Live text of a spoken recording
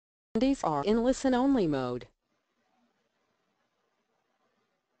Attendees are in listen-only mode.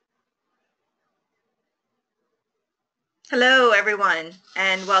 Hello, everyone,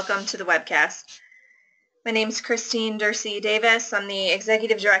 and welcome to the webcast. My name is Christine Dursey Davis. I'm the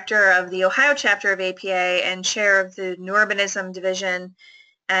Executive Director of the Ohio chapter of APA and Chair of the New Urbanism Division,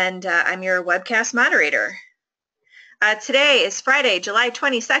 and I'm your webcast moderator. Today is Friday, July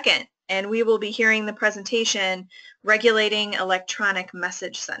 22nd, and we will be hearing the presentation, Regulating Electronic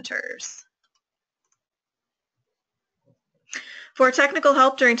Message Centers. For technical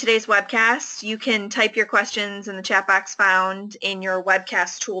help during today's webcast, you can type your questions in the chat box found in your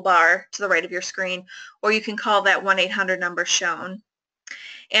webcast toolbar to the right of your screen, or you can call that 1-800 number shown.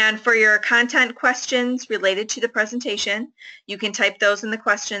 And for your content questions related to the presentation, you can type those in the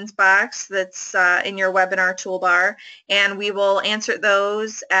questions box that's in your webinar toolbar, and we will answer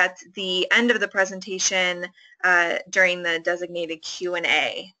those at the end of the presentation during the designated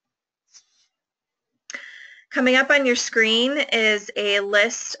Q&A. Coming up on your screen is a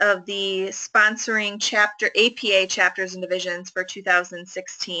list of the sponsoring APA chapters and divisions for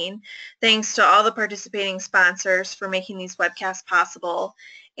 2016. Thanks to all the participating sponsors for making these webcasts possible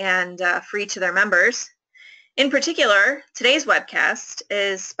and free to their members. In particular, today's webcast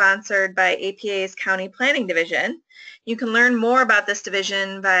is sponsored by APA's County Planning Division. You can learn more about this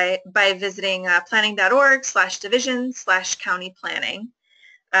division by visiting planning.org/division/county-planning.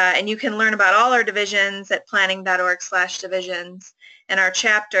 And you can learn about all our divisions at planning.org/divisions and our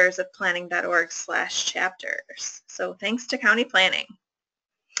chapters at planning.org/chapters. So thanks to County Planning.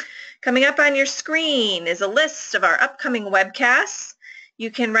 Coming up on your screen is a list of our upcoming webcasts. You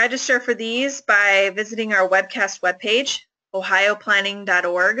can register for these by visiting our webcast webpage,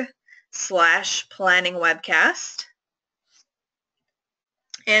 ohioplanning.org/planningwebcast.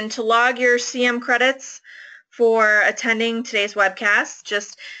 And to log your CM credits for attending today's webcast,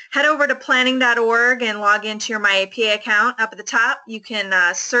 just head over to planning.org and log into your MyAPA account. Up at the top, you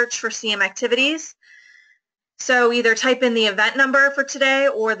can search for CM activities. So either type in the event number for today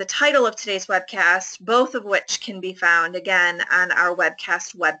or the title of today's webcast, both of which can be found, again, on our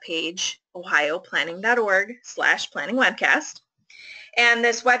webcast webpage, ohioplanning.org/planningwebcast. And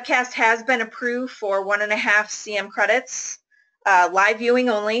this webcast has been approved for 1.5 CM credits, live viewing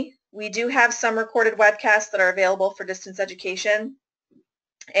only. We do have some recorded webcasts that are available for distance education,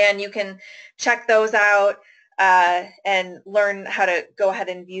 and you can check those out and learn how to go ahead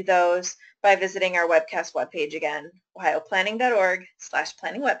and view those by visiting our webcast webpage again,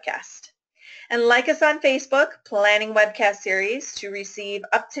 ohioplanning.org/planningwebcast. And like us on Facebook, Planning Webcast Series, to receive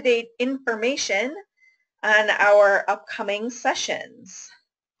up-to-date information on our upcoming sessions.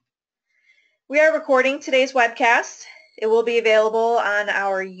 We are recording today's webcast. It will be available on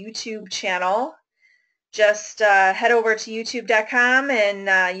our YouTube channel. Just head over to youtube.com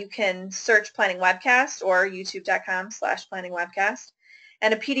and you can search Planning Webcast or youtube.com/planningwebcast.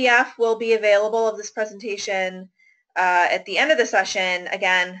 And a PDF will be available of this presentation at the end of the session,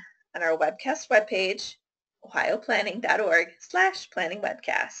 again, on our webcast webpage,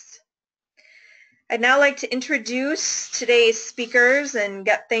 ohioplanning.org/planningwebcast. I'd now like to introduce today's speakers and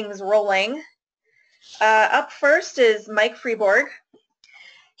get things rolling. Up first is Mike Freeborg.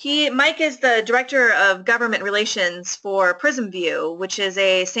 Mike is the Director of Government Relations for PrismView, which is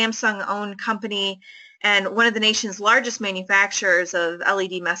a Samsung-owned company and one of the nation's largest manufacturers of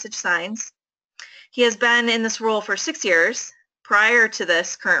LED message signs. He has been in this role for 6 years. Prior to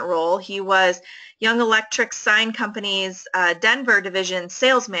this current role, he was Young Electric Sign Company's Denver division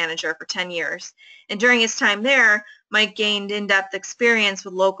sales manager for 10 years. And during his time there, Mike gained in-depth experience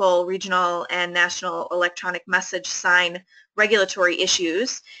with local, regional, and national electronic message sign regulatory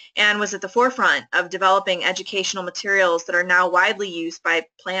issues and was at the forefront of developing educational materials that are now widely used by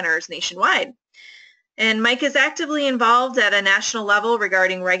planners nationwide. And Mike is actively involved at a national level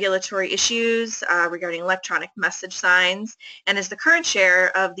regarding regulatory issues regarding electronic message signs and is the current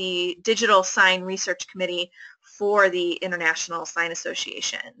chair of the Digital Sign Research Committee for the International Sign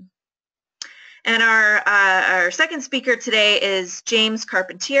Association. And our second speaker today is James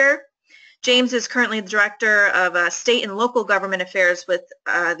Carpentier. James is currently the Director of State and Local Government Affairs with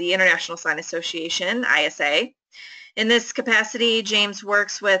the International Sign Association, ISA. In this capacity, James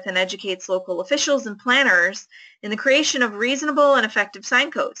works with and educates local officials and planners in the creation of reasonable and effective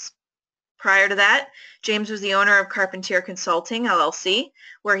sign codes. Prior to that, James was the owner of Carpentier Consulting, LLC,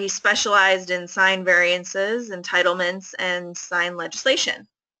 where he specialized in sign variances, entitlements, and sign legislation.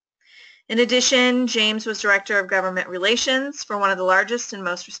 In addition, James was Director of Government Relations for one of the largest and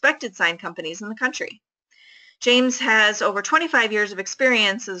most respected sign companies in the country. James has over 25 years of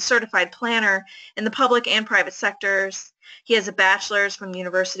experience as a certified planner in the public and private sectors He has a bachelor's from the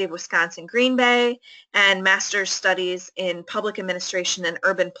University of Wisconsin-Green Bay and master's studies in public administration and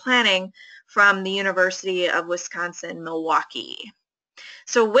urban planning from the University of Wisconsin-Milwaukee.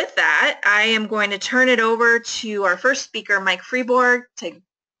 So with that, I am going to turn it over to our first speaker, Mike Freeborg, to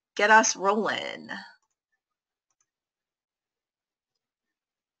get us rolling.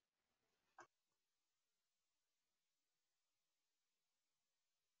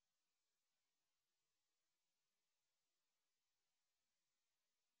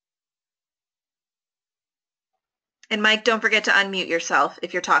 And Mike, don't forget to unmute yourself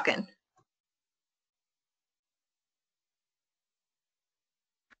if you're talking.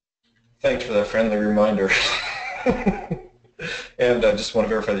 Thanks for that friendly reminder. And I just want to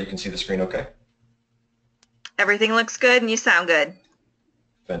verify that you can see the screen okay. Everything looks good and you sound good.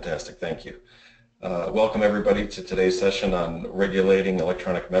 Fantastic, thank you. Welcome everybody to today's session on regulating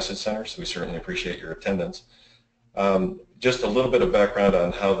electronic message centers. We certainly appreciate your attendance. Just a little bit of background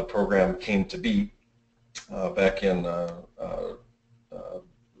on how the program came to be. Back in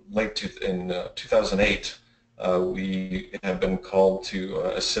late 2008, we have been called to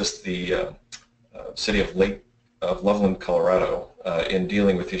assist the city of Loveland, Colorado in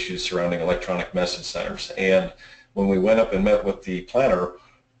dealing with issues surrounding electronic message centers. And when we went up and met with the planner,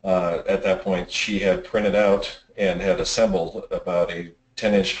 at that point she had printed out and had assembled about a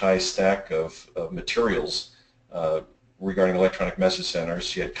 10-inch high stack of materials regarding electronic message centers.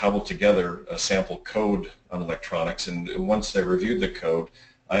 She had cobbled together a sample code on electronics, and once they reviewed the code,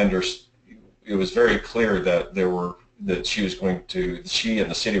 it was very clear that she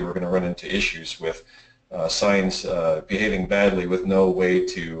and the city were going to run into issues with signs behaving badly with no way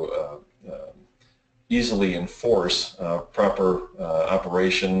to easily enforce proper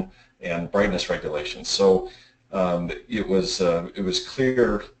operation and brightness regulations. So it was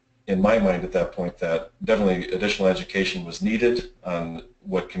clear in my mind at that point that definitely additional education was needed on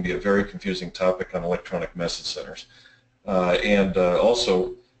what can be a very confusing topic on electronic message centers. And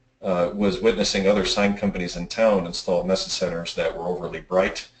also was witnessing other sign companies in town install message centers that were overly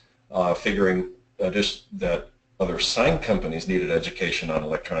bright, figuring just that other sign companies needed education on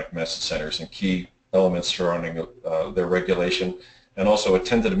electronic message centers and key elements surrounding their regulation, and also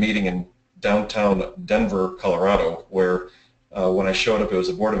attended a meeting in downtown Denver, Colorado, where when I showed up, it was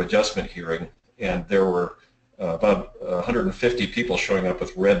a Board of Adjustment hearing, and there were about 150 people showing up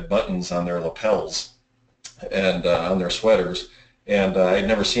with red buttons on their lapels and on their sweaters. And I'd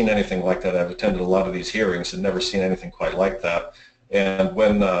never seen anything like that. I've attended a lot of these hearings and never seen anything quite like that. And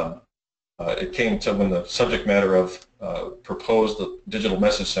when it came to when the subject matter of proposed digital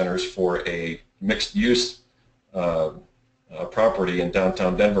message centers for a mixed-use property in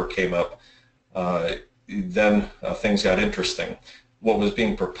downtown Denver came up, then things got interesting. What was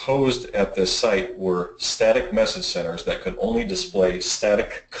being proposed at this site were static message centers that could only display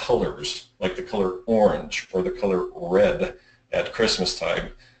static colors, like the color orange or the color red at Christmas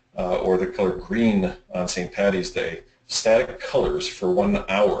time, or the color green on St. Patty's Day. Static colors for 1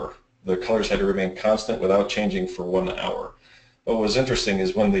 hour. The colors had to remain constant without changing for 1 hour. What was interesting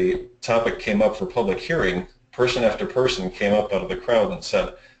is when the topic came up for public hearing, person after person came up out of the crowd and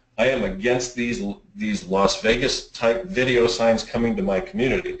said, I am against these Las Vegas type video signs coming to my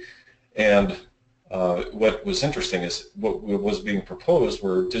community. And what was interesting is what was being proposed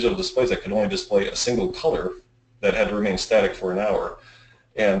were digital displays that could only display a single color that had to remain static for 1 hour.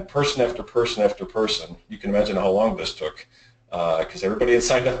 And person after person after person, you can imagine how long this took, because everybody had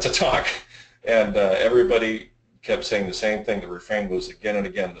signed up to talk, and everybody kept saying the same thing. The refrain was again and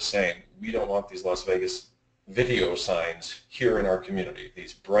again the same. We don't want these Las Vegas video signs here in our community,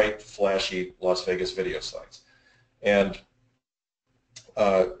 these bright, flashy Las Vegas video signs. And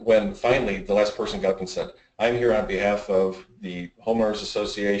when finally the last person got up and said, I'm here on behalf of the Homeowners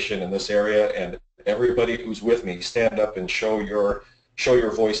Association in this area, and everybody who's with me, stand up and show your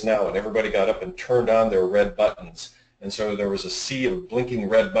voice now. And everybody got up and turned on their red buttons. And so there was a sea of blinking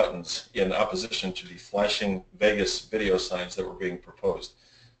red buttons in opposition to the flashing Vegas video signs that were being proposed.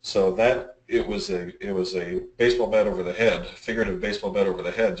 So that it was a baseball bat over the head, figurative baseball bat over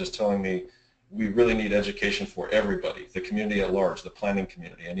the head, just telling me we really need education for everybody, the community at large, the planning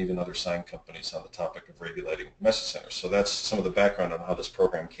community, and even other sign companies on the topic of regulating message centers. So that's some of the background on how this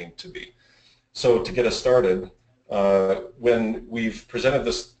program came to be. So to get us started, when we've presented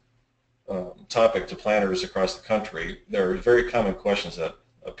this topic to planners across the country, there are very common questions that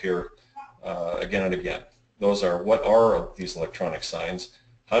appear again and again. Those are, what are these electronic signs?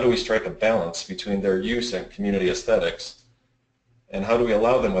 How do we strike a balance between their use and community aesthetics? And how do we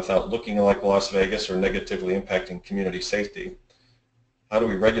allow them without looking like Las Vegas or negatively impacting community safety? how do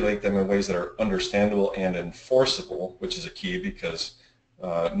we regulate them in ways that are understandable and enforceable, which is a key because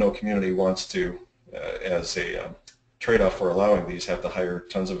no community wants to, as a trade-off for allowing these, have to hire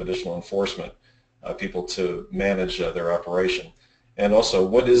tons of additional enforcement people to manage their operation. And also,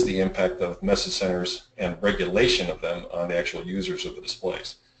 what is the impact of message centers and regulation of them on the actual users of the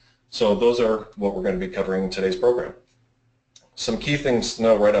displays? So those are what we're going to be covering in today's program. Some key things to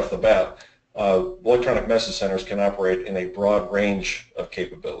know right off the bat. Electronic message centers can operate in a broad range of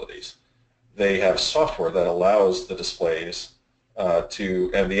capabilities. They have software that allows the displays and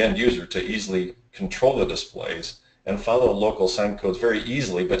the end user to easily control the displays and follow local sign codes very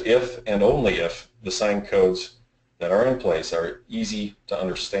easily, but if and only if the sign codes that are in place are easy to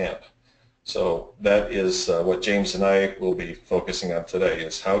understand. So that is what James and I will be focusing on today,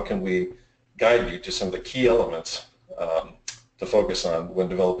 is how can we guide you to some of the key elements to focus on when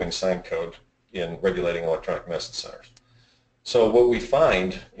developing sign code in regulating electronic message centers. So what we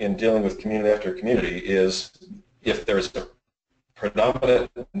find in dealing with community after community is if there's a predominant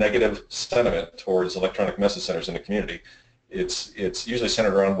negative sentiment towards electronic message centers in the community, it's usually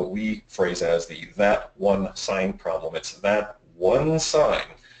centered around what we phrase as the that one sign problem. It's that one sign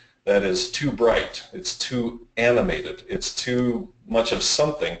that is too bright, it's too animated, it's too much of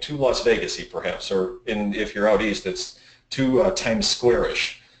something, too Las Vegas-y perhaps, or if you're out east, it's too Times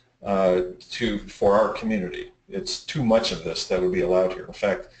Square-ish for our community. It's too much of this that would be allowed here. In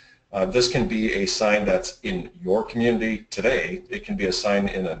fact, this can be a sign that's in your community today. It can be a sign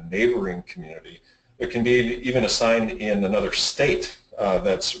in a neighboring community. It can be even a sign in another state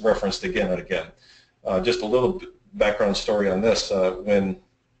that's referenced again and again. Just a little background story on this. When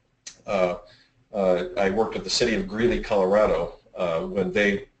I worked at the city of Greeley, Colorado, when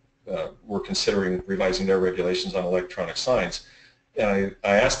they were considering revising their regulations on electronic signs, and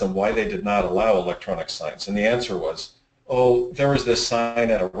I asked them why they did not allow electronic signs, and the answer was, oh, there was this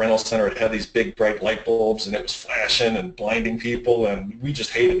sign at a rental center. It had these big bright light bulbs and it was flashing and blinding people, and we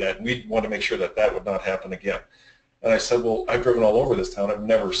just hated that, and we wanted to make sure that that would not happen again. And I said, well, I've driven all over this town. I've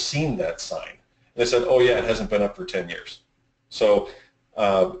never seen that sign. And they said, oh yeah, it hasn't been up for 10 years. So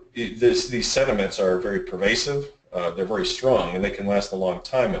these sentiments are very pervasive. They're very strong, and they can last a long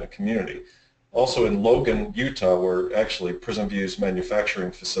time in a community. Also in Logan, Utah, where actually Prism View's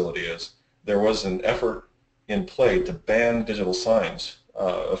manufacturing facility is, there was an effort in play to ban digital signs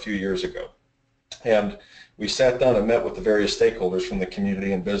a few years ago. And we sat down and met with the various stakeholders from the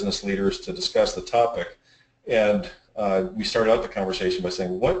community and business leaders to discuss the topic. And we started out the conversation by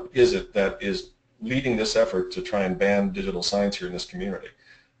saying, what is it that is leading this effort to try and ban digital signs here in this community?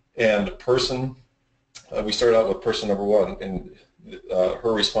 And we started out with person number one, and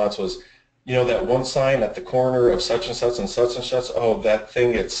her response was, you know, that one sign at the corner of such and such and such and such, oh, that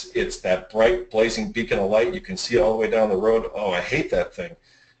thing, it's that bright blazing beacon of light. You can see all the way down the road. Oh, I hate that thing.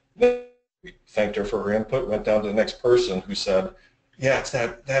 Then we thanked her for her input, went down to the next person who said, yeah, it's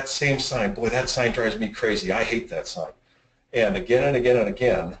that same sign. Boy, that sign drives me crazy. I hate that sign. And again and again and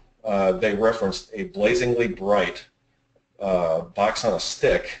again, they referenced a blazingly bright box on a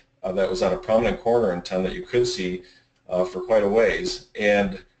stick that was at a prominent corner in town that you could see for quite a ways.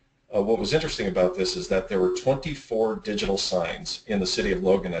 And what was interesting about this is that there were 24 digital signs in the city of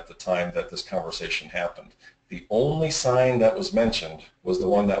Logan at the time that this conversation happened. The only sign that was mentioned was the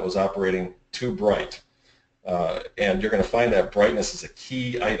one that was operating too bright. And you're going to find that brightness is a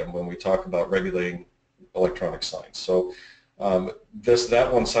key item when we talk about regulating electronic signs. So that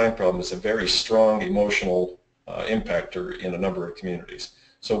one sign problem is a very strong emotional impactor in a number of communities.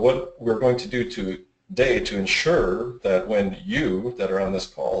 So what we're going to do today to ensure that when you that are on this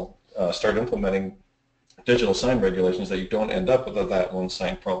call start implementing digital sign regulations, that you don't end up with that one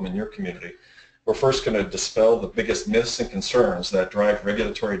sign problem in your community, we're first going to dispel the biggest myths and concerns that drive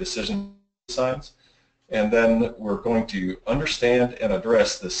regulatory decision signs, and then we're going to understand and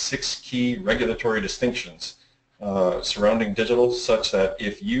address the 6 key regulatory distinctions surrounding digital, such that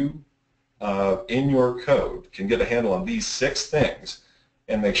if you in your code can get a handle on these 6 things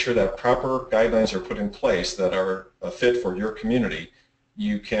and make sure that proper guidelines are put in place that are a fit for your community,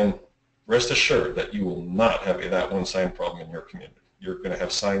 you can rest assured that you will not have that one sign problem in your community. You're going to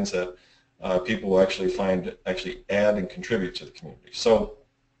have signs that people will actually add and contribute to the community. So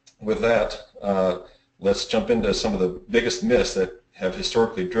with that, let's jump into some of the biggest myths that have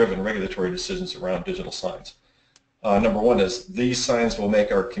historically driven regulatory decisions around digital signs. Number one is these signs will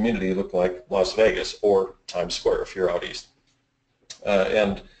make our community look like Las Vegas or Times Square if you're out east.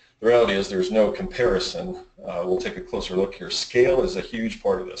 And the reality is there's no comparison. We'll take a closer look here. Scale is a huge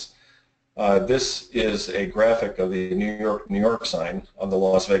part of this. This is a graphic of the New York sign on the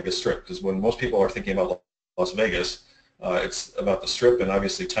Las Vegas Strip, because when most people are thinking about Las Vegas, It's about the Strip, and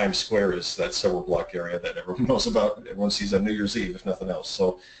obviously Times Square is that several block area that everyone knows about. Everyone sees on New Year's Eve, if nothing else.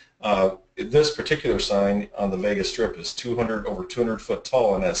 So this particular sign on the Vegas Strip is over 200 foot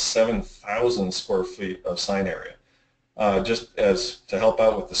tall and has 7,000 square feet of sign area. Just as to help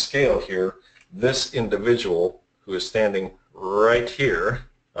out with the scale here, this individual who is standing right here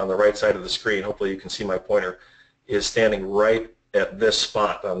on the right side of the screen, hopefully you can see my pointer, is standing right at this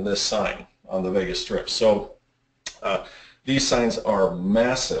spot on this sign on the Vegas Strip. So these signs are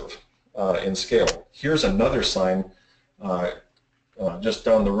massive in scale. Here's another sign just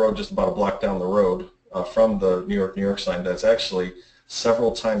down the road, just about a block down the road from the New York sign that's actually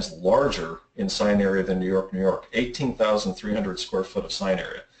several times larger in sign area than New York, 18,300 square foot of sign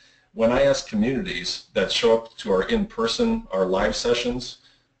area. When I ask communities that show up to our in-person, our live sessions,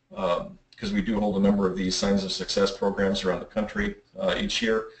 because we do hold a number of these Signs of Success programs around the country each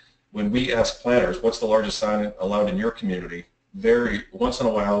year, when we ask planners, what's the largest sign allowed in your community, once in a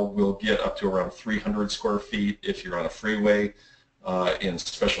while we'll get up to around 300 square feet if you're on a freeway, in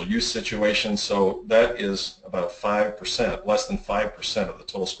special use situations. So that is about 5%, less than 5% of the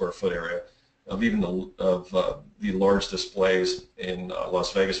total square foot area of even the large displays in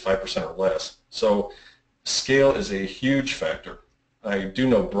Las Vegas, 5% or less. So scale is a huge factor. I do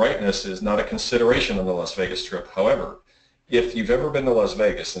know brightness is not a consideration on the Las Vegas Strip. However, if you've ever been to Las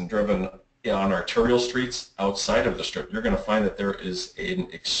Vegas and driven on arterial streets outside of the Strip, you're going to find that there is an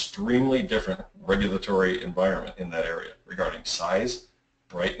extremely different regulatory environment in that area regarding size,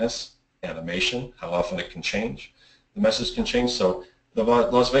 brightness, animation, how often it can change. The message can change. So the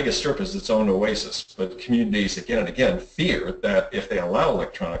Las Vegas Strip is its own oasis, but communities again and again fear that if they allow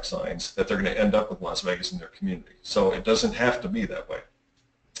electronic signs that they're going to end up with Las Vegas in their community. So it doesn't have to be that way.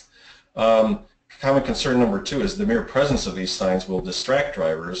 Common concern number 2 is the mere presence of these signs will distract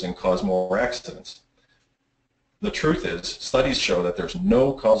drivers and cause more accidents. The truth is, studies show that there's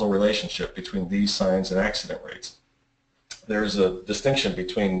no causal relationship between these signs and accident rates. There's a distinction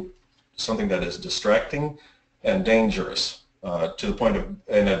between something that is distracting and dangerous, to the point of,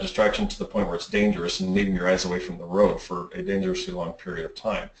 and a distraction to the point where it's dangerous and leading your eyes away from the road for a dangerously long period of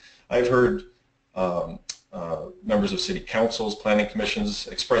time. I've heard members of city councils, planning commissions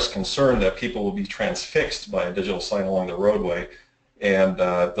express concern that people will be transfixed by a digital sign along the roadway, and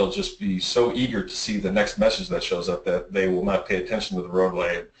they'll just be so eager to see the next message that shows up that they will not pay attention to the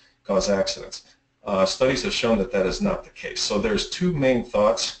roadway and cause accidents. Studies have shown that that is not the case. So there's 2 main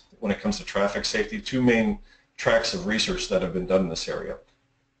thoughts when it comes to traffic safety, 2 main tracks of research that have been done in this area.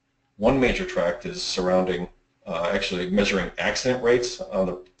 One major tract is surrounding actually measuring accident rates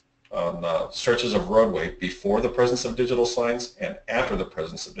on stretches of roadway before the presence of digital signs and after the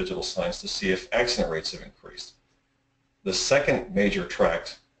presence of digital signs to see if accident rates have increased. The second major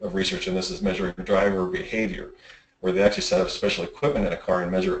tract of research in this is measuring driver behavior, where they actually set up special equipment in a car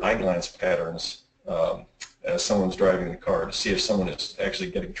and measure eye glance patterns as someone's driving the car to see if someone is actually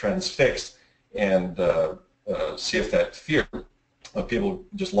getting transfixed and see if that fear of people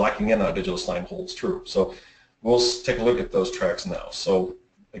just locking in on a digital sign holds true. So we'll take a look at those tracks now. So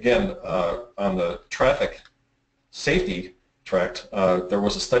again, on the traffic safety tract, there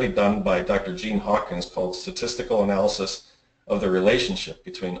was a study done by Dr. Gene Hawkins called Statistical Analysis of the Relationship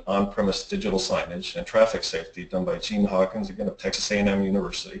Between On-Premise Digital Signage and Traffic Safety, done by Gene Hawkins, again of Texas A&M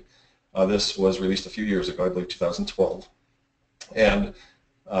University. This was released a few years ago, I believe 2012. And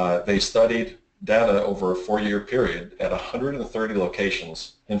they studied data over a 4-year period at 130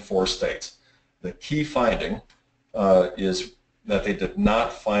 locations in 4 states. The key finding is that they did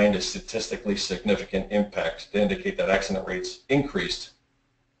not find a statistically significant impact to indicate that accident rates increased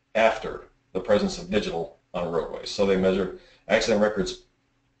after the presence of digital on roadways. So they measured accident records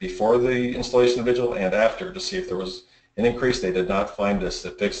before the installation of digital and after to see if there was an increase. They did not find a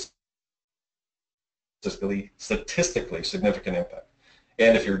statistically significant impact.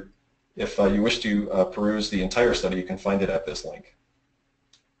 And if you wish to peruse the entire study, you can find it at this link.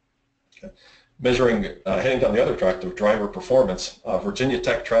 Okay. Measuring, heading down the other tract of driver performance, Virginia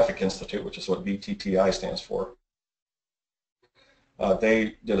Tech Traffic Institute, which is what VTTI stands for,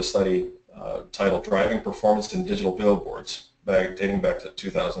 they did a study titled Driving Performance in Digital Billboards, dating back to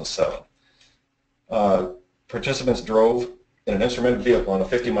 2007. Participants drove in an instrumented vehicle on a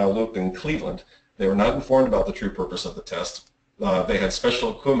 50-mile loop in Cleveland. They were not informed about the true purpose of the test. They had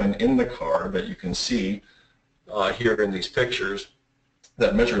special equipment in the car that you can see here in these pictures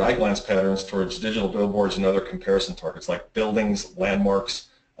that measured eye glance patterns towards digital billboards and other comparison targets like buildings, landmarks,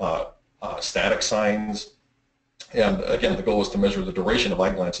 static signs. And again, the goal was to measure the duration of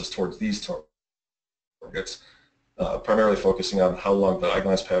eye glances towards these targets, primarily focusing on how long the eye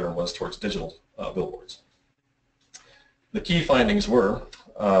glance pattern was towards digital billboards. The key findings were,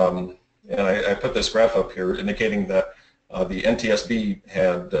 and I put this graph up here indicating that the NTSB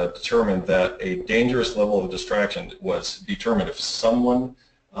had determined that a dangerous level of distraction was determined if something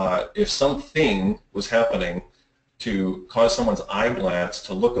was happening to cause someone's eye glance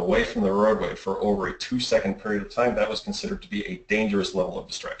to look away from the roadway for over a 2-second period of time. That was considered to be a dangerous level of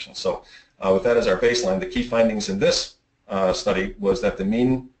distraction. So with that as our baseline, the key findings in this study was that the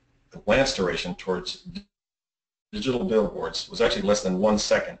mean glance duration towards digital billboards was actually less than 1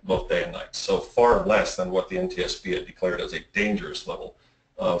 second both day and night, so far less than what the NTSB had declared as a dangerous level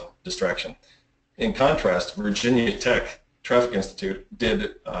of distraction. In contrast, Virginia Tech Traffic Institute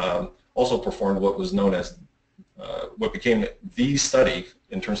did also perform what was known as what became the study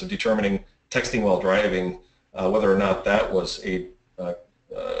in terms of determining texting while driving, whether or not that was a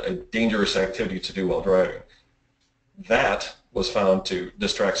dangerous activity to do while driving. That was found to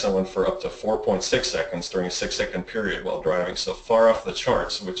distract someone for up to 4.6 seconds during a 6-second period while driving, so far off the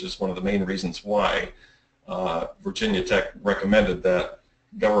charts, which is one of the main reasons why Virginia Tech recommended that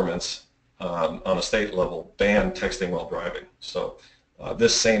governments on a state level ban texting while driving. So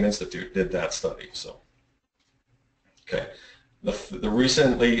this same institute did that study. So, okay, the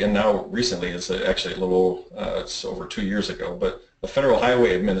recently, and now recently is actually a little, it's over 2 years ago, but the Federal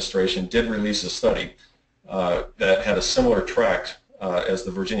Highway Administration did release a study that had a similar track as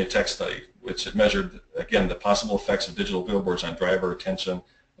the Virginia Tech study, which it measured, again, the possible effects of digital billboards on driver attention,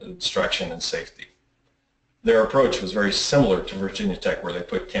 distraction, and safety. Their approach was very similar to Virginia Tech, where they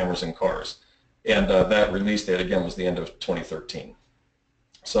put cameras in cars, and that release date, again, was the end of 2013.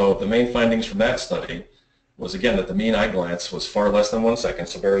 So the main findings from that study was, again, that the mean eye glance was far less than 1 second,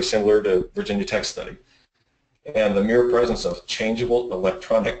 so very similar to Virginia Tech study, and the mere presence of changeable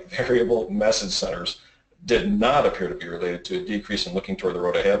electronic variable message centers did not appear to be related to a decrease in looking toward the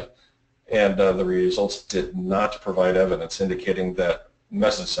road ahead, and the results did not provide evidence indicating that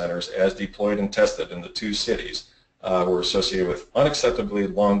message centers, as deployed and tested in the 2 cities, were associated with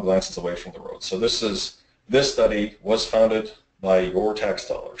unacceptably long glances away from the road. So this study was funded by your tax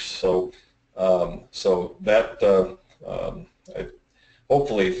dollars. So that I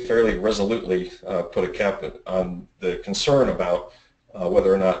hopefully fairly resolutely put a cap on the concern about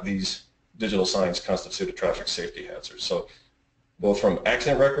whether or not these digital signs constitute a traffic safety hazard. So both from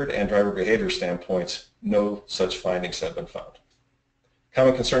accident record and driver behavior standpoints, no such findings have been found.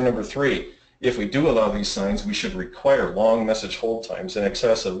 Common concern number 3, if we do allow these signs, we should require long message hold times in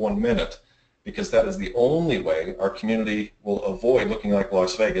excess of 1 minute, because that is the only way our community will avoid looking like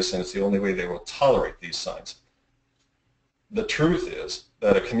Las Vegas, and it's the only way they will tolerate these signs. The truth is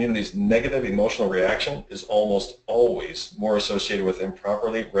that a community's negative emotional reaction is almost always more associated with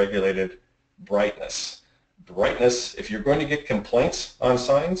improperly regulated brightness. Brightness, if you're going to get complaints on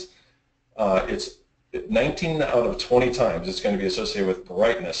signs, it's 19 out of 20 times it's going to be associated with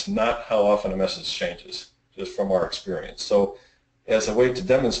brightness, not how often a message changes, just from our experience. So as a way to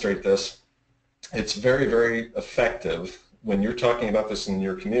demonstrate this, it's very, very effective when you're talking about this in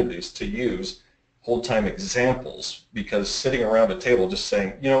your communities to use hold time examples, because sitting around a table just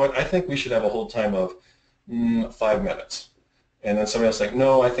saying, you know what, I think we should have a hold time of 5 minutes, and then somebody else saying,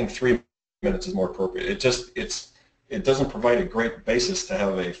 no, I think 3 minutes is more appropriate. It doesn't provide a great basis to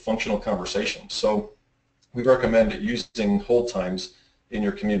have a functional conversation. So we recommend using hold times in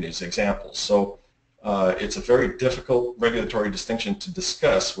your communities, examples. So it's a very difficult regulatory distinction to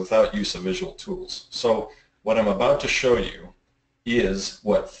discuss without use of visual tools. So what I'm about to show you is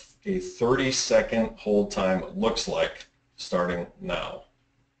what a 30-second hold time looks like starting now.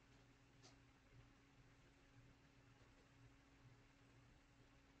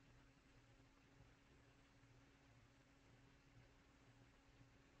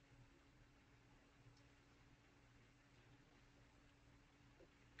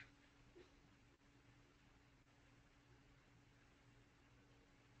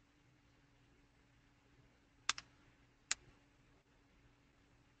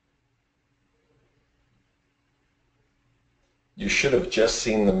 You should have just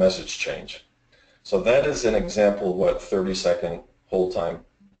seen the message change. So that is an example of what 30-second hold time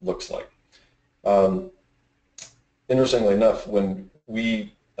looks like. Interestingly enough, when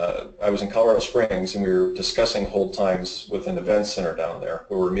I was in Colorado Springs and we were discussing hold times with an event center down there,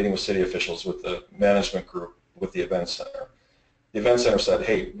 where we were meeting with city officials with the management group with the event center. The event center said,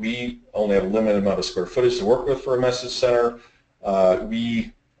 hey, we only have a limited amount of square footage to work with for a message center.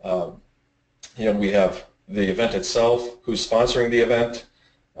 We have the event itself, who's sponsoring the event,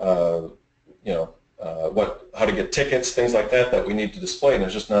 how to get tickets, things like that we need to display, and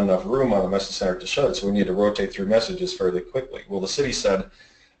there's just not enough room on the message center to show it, so we need to rotate through messages fairly quickly. Well, the city said,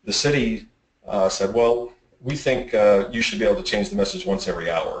 well, we think you should be able to change the message once every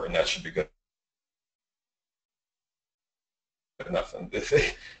hour, and that should be good enough. And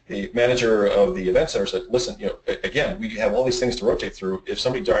the manager of the event center said, listen, again, we have all these things to rotate through. If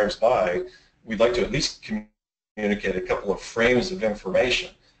somebody drives by, we'd like to at least communicate a couple of frames of information.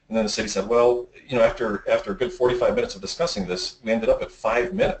 And then the city said, well, after a good 45 minutes of discussing this, we ended up at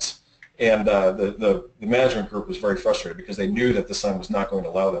 5 minutes. And the management group was very frustrated because they knew that the sign was not going to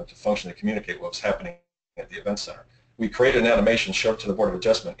allow them to functionally communicate what was happening at the event center. We created an animation, showed it to the Board of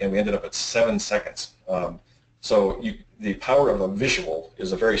Adjustment, and we ended up at 7 seconds. So the power of a visual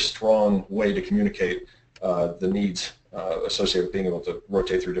is a very strong way to communicate the needs associated with being able to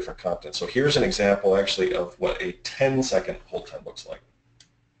rotate through different content. So here's an example actually of what a 10-second hold time looks like.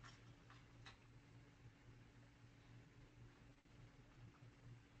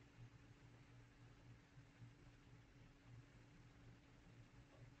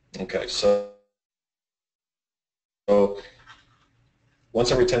 Okay, so once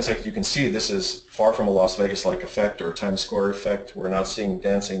every 10 seconds, you can see this is far from a Las Vegas-like effect or a Times Square effect. We're not seeing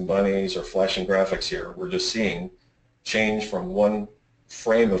dancing bunnies or flashing graphics here. We're just seeing change from one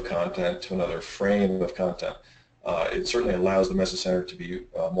frame of content to another frame of content. It certainly allows the message center to be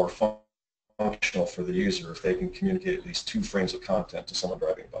more functional for the user if they can communicate at least 2 frames of content to someone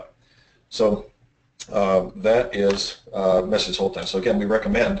driving by. So that is message hold time. So again, we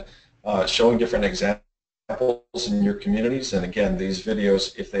recommend showing different examples in your communities, and again, these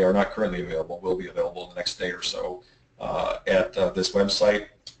videos, if they are not currently available, will be available the next day or so at this website.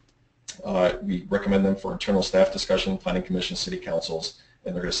 We recommend them for internal staff discussion, planning commission, city councils,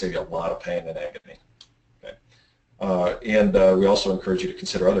 and they're going to save you a lot of pain and agony. Okay. And we also encourage you to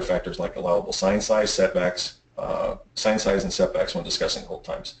consider other factors like allowable sign size, setbacks, sign size and setbacks when discussing hold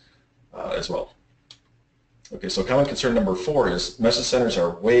times as well. Okay, so common concern number 4 is message centers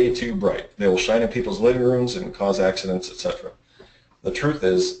are way too bright. They will shine in people's living rooms and cause accidents, etc. The truth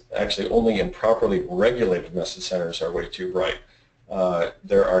is, actually, only improperly regulated message centers are way too bright.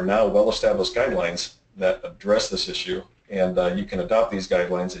 There are now well-established guidelines that address this issue, and you can adopt these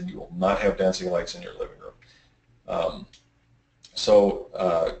guidelines and you will not have dancing lights in your living room.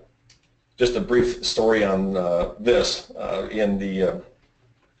 Just a brief story on this. In the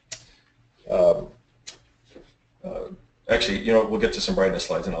actually, we'll get to some brightness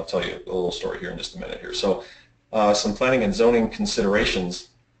slides, and I'll tell you a little story here in just a minute here. So some planning and zoning considerations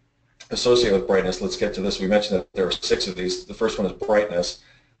associated with brightness. Let's get to this. We mentioned that there are 6 of these. The first one is brightness.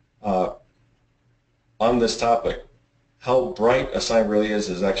 On this topic, how bright a sign really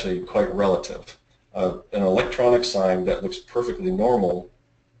is actually quite relative. An electronic sign that looks perfectly normal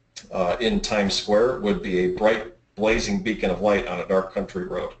in Times Square would be a bright, blazing beacon of light on a dark country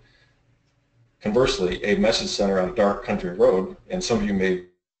road. Conversely, a message center on a dark country road, and some of you may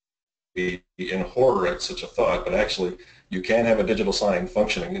be in horror at such a thought, but actually you can have a digital sign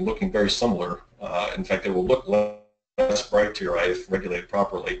functioning and looking very similar. In fact, it will look less bright to your eye if regulated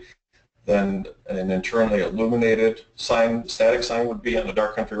properly than an internally illuminated sign, static sign would be on a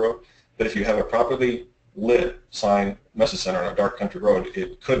dark country road. But if you have a properly lit sign, message center on a dark country road,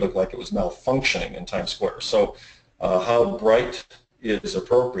 it could look like it was malfunctioning in Times Square. So how bright is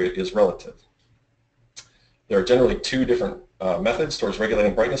appropriate is relative. There are generally 2 different methods towards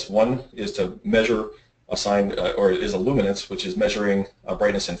regulating brightness. One is to measure a sign, or is a luminance, which is measuring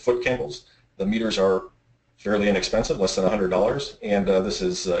brightness in foot candles. The meters are fairly inexpensive, less than $100, and this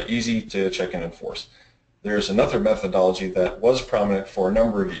is easy to check and enforce. There's another methodology that was prominent for a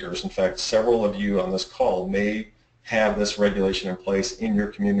number of years. In fact, several of you on this call may have this regulation in place in your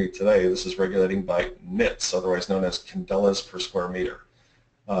community today. This is regulating by nits, otherwise known as candelas per square meter.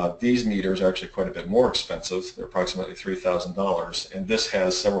 These meters are actually quite a bit more expensive. They're approximately $3,000, and this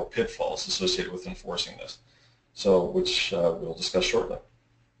has several pitfalls associated with enforcing this, which we'll discuss shortly.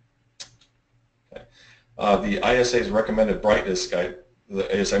 Okay. The ISA's recommended brightness guide,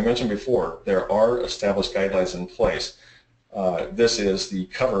 as I mentioned before, there are established guidelines in place. This is the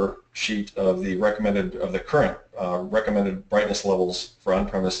cover sheet of the current recommended brightness levels for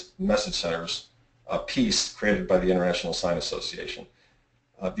on-premise message centers, a piece created by the International Sign Association.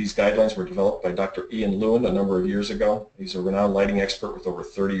 These guidelines were developed by Dr. Ian Lewin a number of years ago. He's a renowned lighting expert with over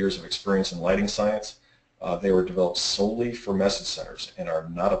 30 years of experience in lighting science. They were developed solely for message centers and are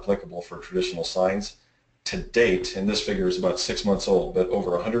not applicable for traditional signs. To date, and this figure is about 6 months old, but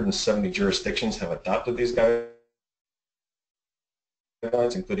over 170 jurisdictions have adopted these guidelines,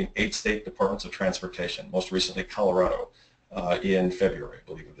 including 8 state departments of transportation, most recently Colorado in February, I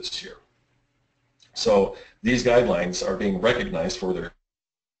believe, of this year. So these guidelines are being recognized for their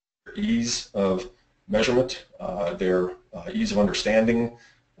ease of measurement, their ease of understanding,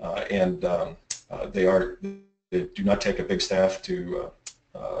 They do not take a big staff to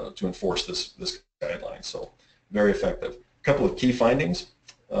enforce this guideline. So very effective. A couple of key findings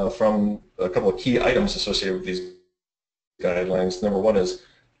from a couple of key items associated with these guidelines. Number one is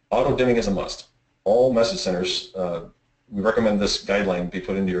auto dimming is a must. All message centers, we recommend this guideline be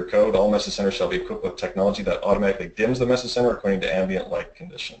put into your code. All message centers shall be equipped with technology that automatically dims the message center according to ambient light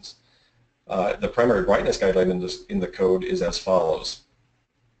conditions. The primary brightness guideline in the code is as follows.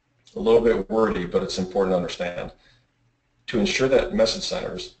 A little bit wordy, but it's important to understand. To ensure that message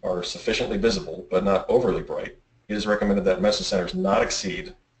centers are sufficiently visible but not overly bright, it is recommended that message centers not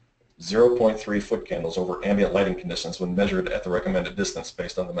exceed 0.3 foot candles over ambient lighting conditions when measured at the recommended distance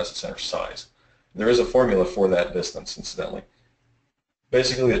based on the message center size. There is a formula for that distance, incidentally.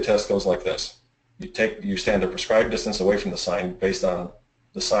 Basically, the test goes like this. You stand a prescribed distance away from the sign based on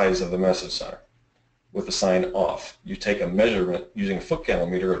the size of the message center. With the sign off, you take a measurement using a foot candle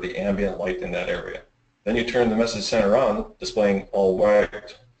meter of the ambient light in that area. Then you turn the message center on, displaying all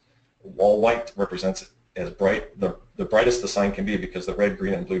white. All white represents as bright, the brightest the sign can be because the red,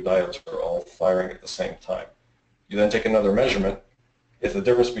 green, and blue diodes are all firing at the same time. You then take another measurement. If the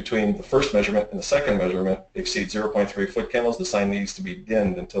difference between the first measurement and the second measurement exceeds 0.3 foot candles, the sign needs to be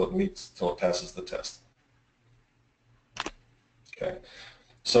dimmed until it passes the test. Okay.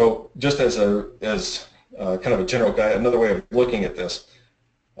 So just as kind of a general guide, another way of looking at this,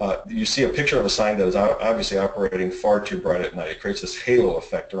 you see a picture of a sign that is obviously operating far too bright at night. It creates this halo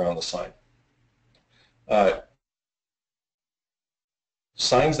effect around the sign.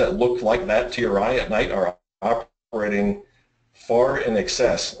 Signs that look like that to your eye at night are operating far in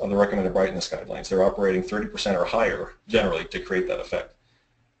excess of the recommended brightness guidelines. They're operating 30% or higher generally to create that effect.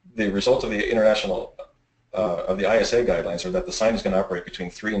 The result of the international of the ISA guidelines are that the sign is going to operate between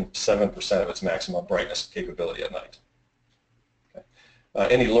 3 and 7% of its maximum brightness capability at night. Okay.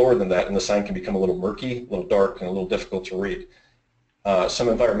 Any lower than that, and the sign can become a little murky, a little dark, and a little difficult to read. Some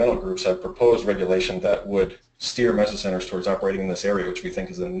environmental groups have proposed regulation that would steer message centers towards operating in this area, which we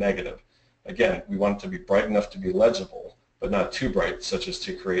think is a negative. Again, we want it to be bright enough to be legible, but not too bright, such as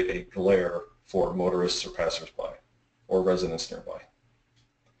to create a glare for motorists or passersby or residents nearby.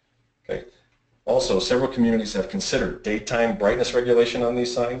 Okay. Also, several communities have considered daytime brightness regulation on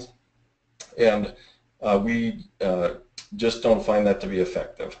these signs, and we just don't find that to be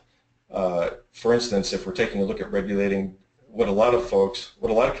effective. For instance, if we're taking a look at regulating what a lot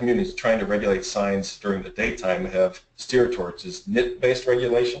of communities trying to regulate signs during the daytime have steered towards is NIT-based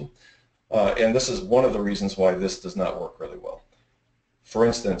regulation, and this is one of the reasons why this does not work really well. For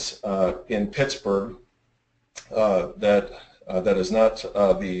instance, in Pittsburgh, that is not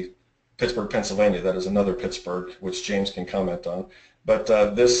the Pittsburgh, Pennsylvania. That is another Pittsburgh, which James can comment on. But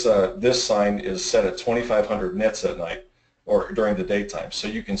this sign is set at 2,500 nits at night or during the daytime. So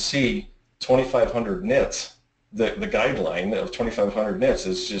you can see 2,500 nits. The guideline of 2,500 nits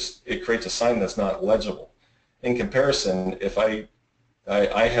is just, it creates a sign that's not legible. In comparison, if I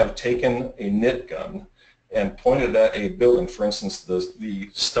have taken a nit gun and pointed at a building, for instance, the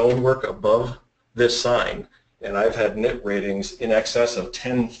stonework above this sign, and I've had nit ratings in excess of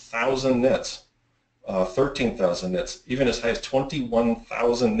 10,000 nits, 13,000 nits, even as high as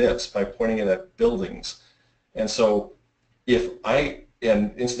 21,000 nits by pointing it at buildings. And so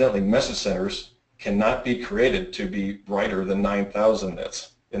and incidentally, message centers cannot be created to be brighter than 9,000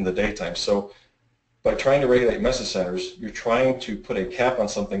 nits in the daytime. So by trying to regulate message centers, you're trying to put a cap on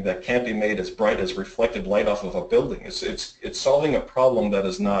something that can't be made as bright as reflected light off of a building. It's solving a problem that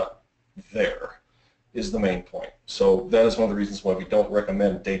is not there, is the main point. So that is one of the reasons why we don't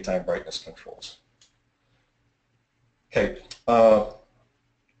recommend daytime brightness controls. Okay,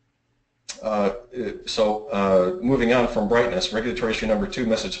 moving on from brightness, regulatory issue number 2,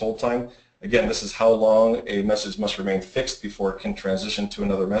 message hold time. Again, this is how long a message must remain fixed before it can transition to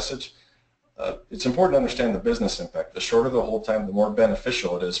another message. It's important to understand the business impact. The shorter the hold time, the more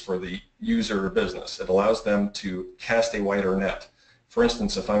beneficial it is for the user or business. It allows them to cast a wider net. For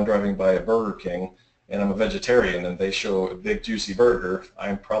instance, if I'm driving by a Burger King and I'm a vegetarian and they show a big juicy burger,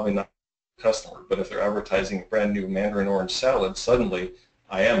 I'm probably not a customer. But if they're advertising a brand new mandarin orange salad, suddenly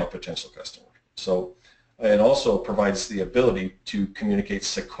I am a potential customer. So it also provides the ability to communicate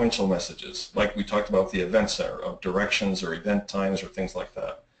sequential messages, like we talked about the event center, of directions or event times or things like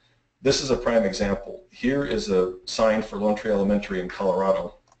that. This is a prime example. Here is a sign for Lone Tree Elementary in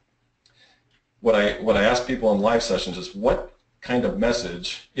Colorado. What I ask people in live sessions is, what kind of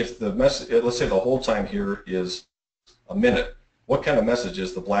message, if the message, let's say the hold time here is a minute, what kind of message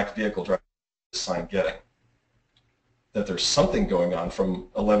is the black vehicle driver sign getting? That there's something going on from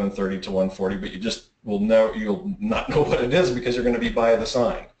 11:30 to 1:40, but you just you'll not know what it is because you're going to be by the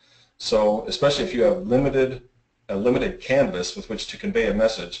sign. So especially if you have a limited canvas with which to convey a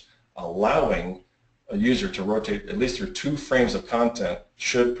message, allowing a user to rotate at least through 2 frames of content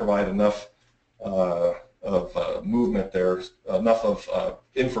should provide enough movement there, enough of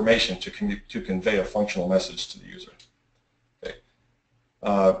information to convey a functional message to the user. Okay.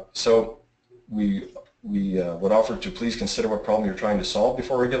 So we would offer to please consider what problem you're trying to solve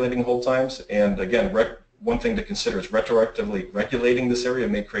before regulating hold times. And again, one thing to consider is retroactively regulating this area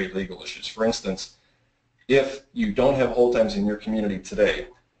may create legal issues. For instance, if you don't have hold times in your community today,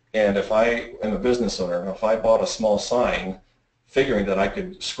 and if I am a business owner, if I bought a small sign figuring that I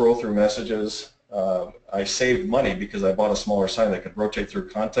could scroll through messages, I saved money because I bought a smaller sign that could rotate through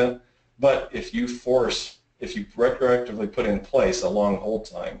content. But if you retroactively put in place a long hold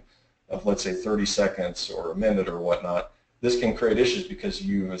time of, let's say, 30 seconds or a minute or whatnot, this can create issues because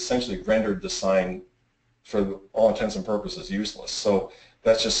you've essentially rendered the sign, for all intents and purposes, useless. So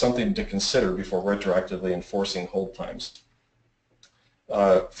that's just something to consider before retroactively enforcing hold times.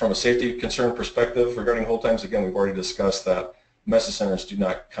 From a safety concern perspective regarding hold times, again, we've already discussed that message centers do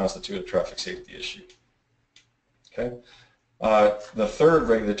not constitute a traffic safety issue. Okay. The third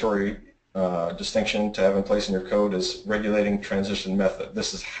regulatory distinction to have in place in your code is regulating transition method.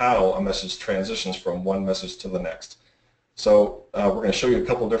 This is how a message transitions from one message to the next. So we're going to show you a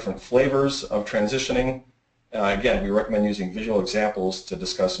couple different flavors of transitioning. Again, we recommend using visual examples to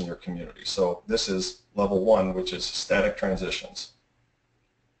discuss in your community. So this is level 1, which is static transitions.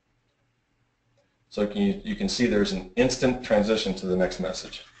 So you can see there's an instant transition to the next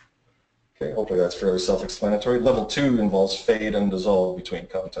message. Okay, hopefully that's fairly self-explanatory. Level 2 involves fade and dissolve between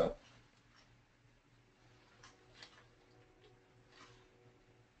content.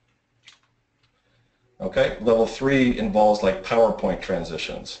 Okay, level 3 involves like PowerPoint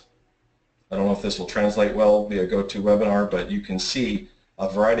transitions. I don't know if this will translate well via GoToWebinar, but you can see a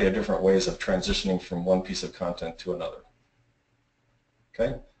variety of different ways of transitioning from one piece of content to another.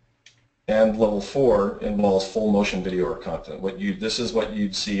 Okay, and level 4 involves full motion video or content. This is what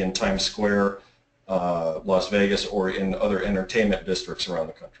you'd see in Times Square, Las Vegas, or in other entertainment districts around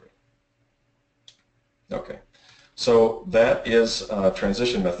the country. Okay. So that is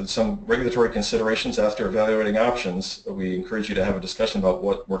transition method. Some regulatory considerations after evaluating options. We encourage you to have a discussion about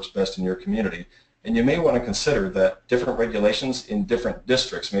what works best in your community. And you may want to consider that different regulations in different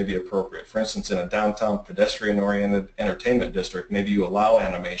districts may be appropriate. For instance, in a downtown pedestrian-oriented entertainment district, maybe you allow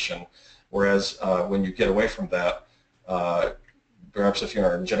animation, whereas when you get away from that, perhaps if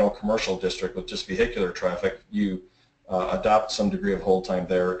you're in a general commercial district with just vehicular traffic, you adopt some degree of hold time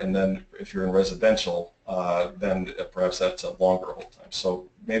there, and then if you're in residential, then perhaps that's a longer hold time. So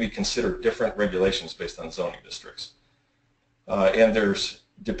maybe consider different regulations based on zoning districts. And there's,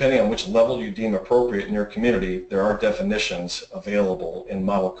 depending on which level you deem appropriate in your community, there are definitions available in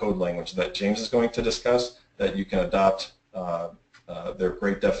model code language that James is going to discuss that you can adopt. There are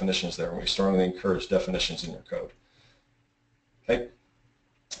great definitions there, and we strongly encourage definitions in your code. Okay.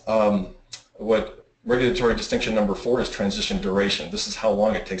 Regulatory distinction number 4 is transition duration. This is how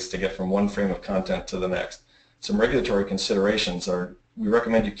long it takes to get from one frame of content to the next. Some regulatory considerations are, we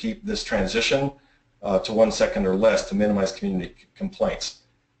recommend you keep this transition to 1 second or less to minimize community complaints.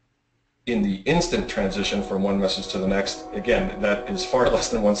 In the instant transition from one message to the next, again, that is far less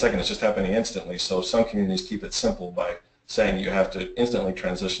than 1 second. It's just happening instantly. So some communities keep it simple by saying you have to instantly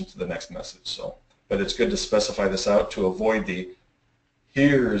transition to the next message. So, but it's good to specify this out to avoid the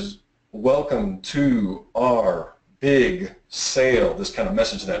here's welcome to our big sale, this kind of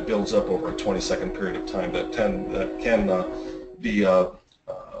message that builds up over a 20-second period of time that can be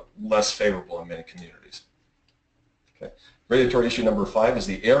less favorable in many communities. Okay. Regulatory issue number 5 is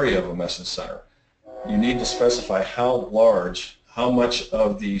the area of a message center. You need to specify how large, how much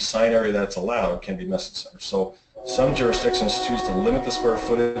of the sign area that's allowed can be message center. So some jurisdictions choose to limit the square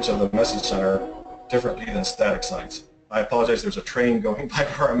footage of the message center differently than static signs. I apologize, there's a train going by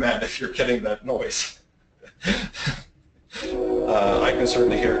where I'm at if you're getting that noise. I can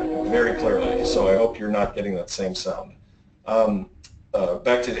certainly hear it very clearly, so I hope you're not getting that same sound.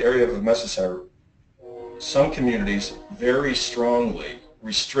 Back to the area of a message center, some communities very strongly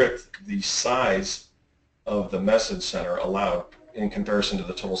restrict the size of the message center allowed in comparison to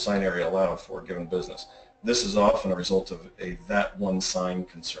the total sign area allowed for a given business. This is often a result of that one sign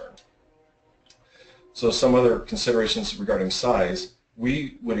concern. So some other considerations regarding size,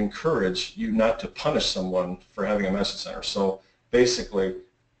 we would encourage you not to punish someone for having a message center. So basically,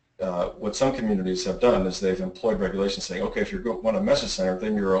 what some communities have done is they've employed regulations saying, okay, if you want a message center,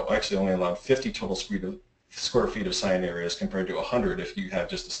 then you're actually only allowed 50 total square feet of sign areas compared to 100 if you have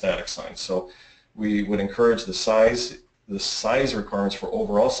just a static sign. So we would encourage the size the size requirements for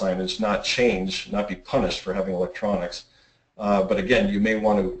overall signage not change, not be punished for having electronics. But again, you may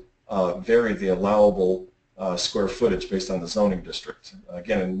want to vary the allowable square footage based on the zoning district.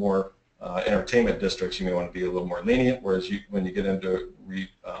 Again, in more entertainment districts, you may want to be a little more lenient, whereas when you get into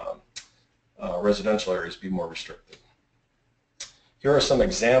residential areas, be more restrictive. Here are some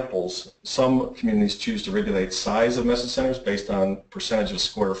examples. Some communities choose to regulate size of message centers based on percentage of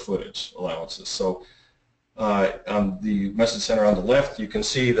square footage allowances. So on the message center on the left, you can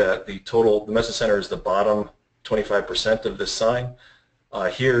see that the message center is the bottom 25% of this sign.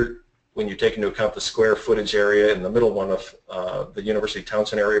 Here, when you take into account the square footage area in the middle one of the University Town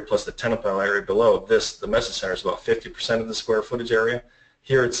Center area plus the tenant pile area below, the message center is about 50% of the square footage area.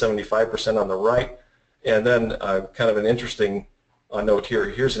 Here it's 75% on the right. And then kind of an interesting note here,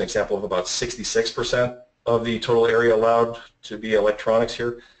 here's an example of about 66% of the total area allowed to be electronics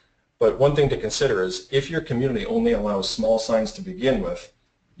here. But one thing to consider is if your community only allows small signs to begin with,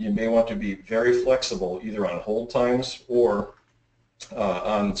 you may want to be very flexible either on hold times or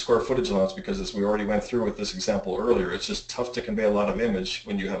on square footage allowance, because as we already went through with this example earlier, it's just tough to convey a lot of image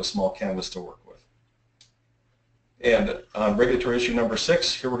when you have a small canvas to work with. And on regulatory issue number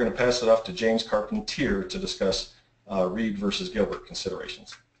 6, here we're going to pass it off to James Carpentier to discuss Reed versus Gilbert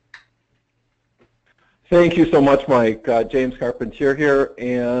considerations. Thank you so much, Mike. James Carpentier here,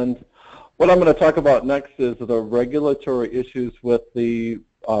 and what I'm going to talk about next is the regulatory issues with the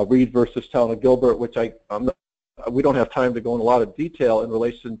Reed versus Town of Gilbert, which we don't have time to go in a lot of detail in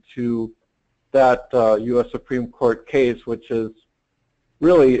relation to that U.S. Supreme Court case, which is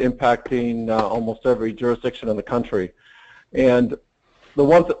really impacting almost every jurisdiction in the country. And the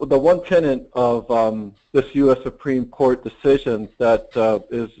one tenet of this U.S. Supreme Court decision that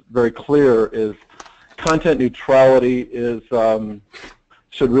is very clear is content neutrality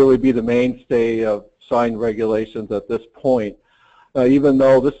should really be the mainstay of sign regulations at this point. Even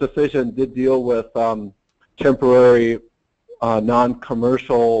though this decision did deal with temporary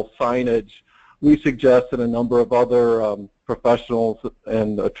non-commercial signage, we suggest, and a number of other professionals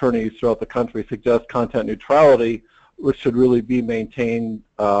and attorneys throughout the country suggest, content neutrality, which should really be maintained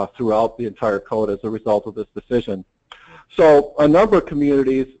throughout the entire code as a result of this decision. So a number of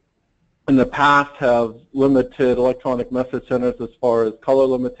communities in the past have limited electronic message centers as far as color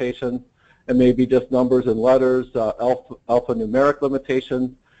limitations and maybe just numbers and letters, alphanumeric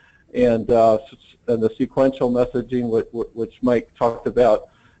limitations, and the sequential messaging, which Mike talked about.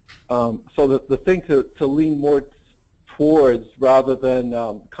 So the thing to lean more towards, rather than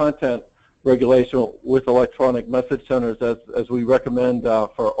content regulation with electronic message centers, as we recommend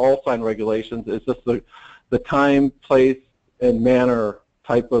for all sign regulations, is just the time, place, and manner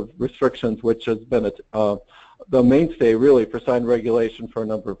type of restrictions, which has been the mainstay really for sign regulation for a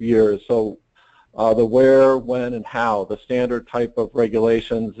number of years. So the where, when, and how, the standard type of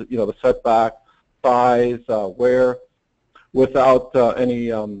regulations, the setback, size, where, without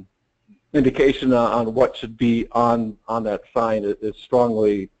any indication on what should be on that sign is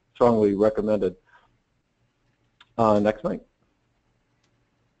strongly recommended. Next, Mike.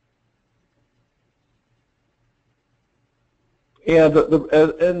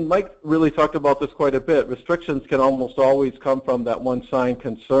 And Mike really talked about this quite a bit. Restrictions can almost always come from that one sign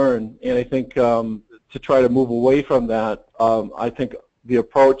concern, and I think to try to move away from that, I think the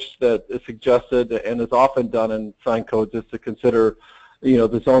approach that is suggested and is often done in sign codes is to consider,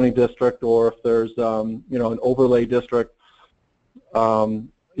 the zoning district, or if there's, an overlay district,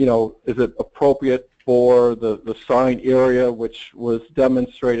 is it appropriate for the sign area, which was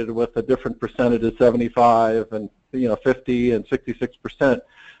demonstrated with a different percentage of 75 and 50 and 66%.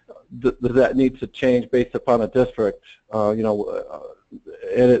 Does that need to change based upon a district? And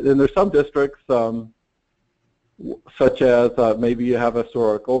there's some districts, such as maybe you have a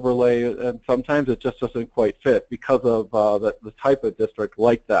historic overlay, and sometimes it just doesn't quite fit because of the type of district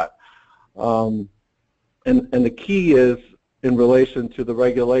like that. And the key is, in relation to the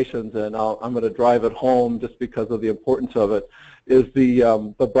regulations, and I'm going to drive it home just because of the importance of it, is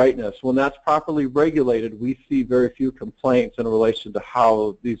the brightness. When that's properly regulated, we see very few complaints in relation to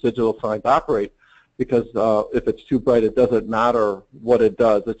how these digital signs operate, because if it's too bright, it doesn't matter what it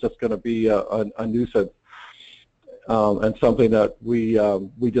does. It's just going to be a nuisance, and something that we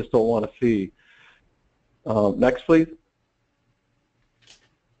just don't want to see. Next, please.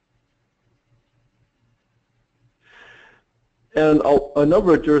 And a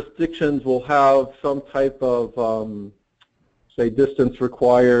number of jurisdictions will have some type of, say, distance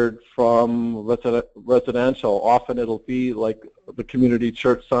required from residential. Often it'll be like the community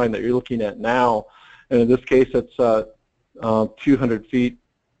church sign that you're looking at now. And in this case, it's 200 feet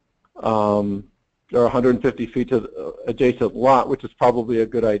or 150 feet to the adjacent lot, which is probably a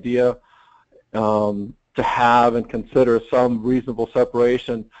good idea to have and consider some reasonable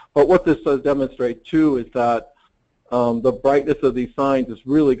separation. But what this does demonstrate too is that the brightness of these signs is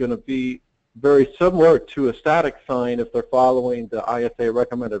really going to be very similar to a static sign if they're following the ISA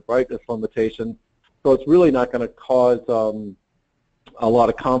recommended brightness limitation. So it's really not going to cause a lot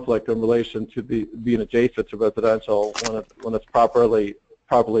of conflict in relation to being adjacent to residential when it's properly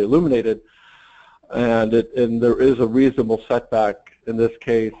illuminated, and there is a reasonable setback in this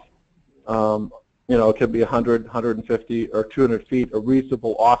case. You know, it could be 100, 150, or 200 feet, a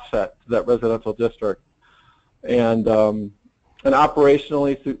reasonable offset to that residential district. And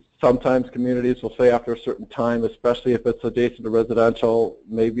operationally, sometimes communities will say after a certain time, especially if it's adjacent to residential,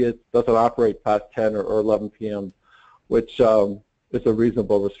 maybe it doesn't operate past 10 or 11 p.m., which is a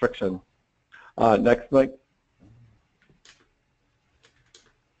reasonable restriction. Next, Mike.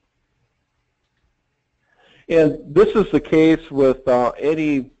 And this is the case with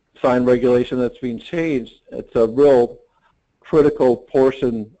any sign regulation that's being changed. It's a real critical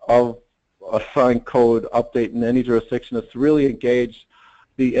portion of a sign code update in any jurisdiction is to really engage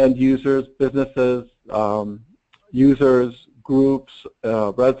the end users, businesses, users, groups,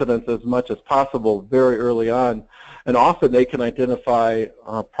 residents as much as possible very early on. And often they can identify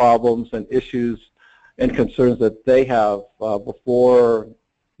problems and issues and concerns that they have before.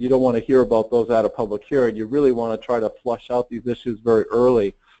 You don't want to hear about those at a public hearing. You really want to try to flush out these issues very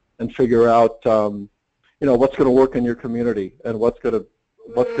early and figure out, you know, what's going to work in your community and what's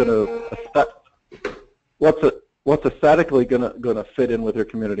aesthetically going to fit in with your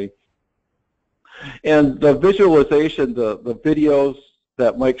community. And the visualization, the videos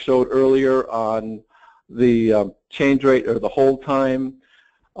that Mike showed earlier on the change rate or the hold time,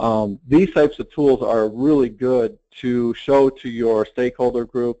 these types of tools are really good to show to your stakeholder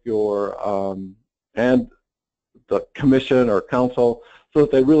group, and the commission or council, so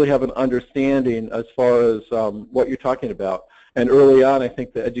that they really have an understanding as far as what you're talking about. And early on, I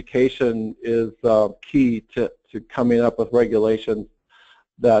think the education is key to coming up with regulations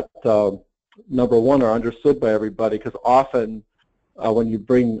that, number one, are understood by everybody, because often when you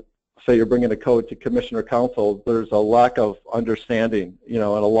say you're bringing a code to commission or council, there's a lack of understanding, you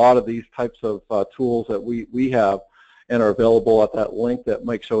know, and a lot of these types of tools that we have and are available at that link that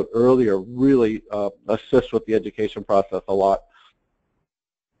Mike showed earlier really assist with the education process a lot.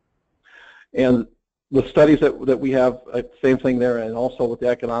 And the studies that we have, same thing there, and also with the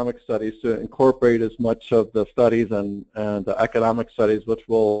economic studies, to incorporate as much of the studies and the economic studies, which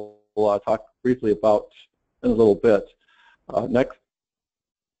we'll talk briefly about in a little bit. Next.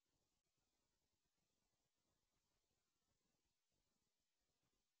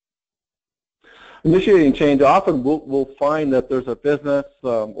 Initiating change, often we'll find that there's a business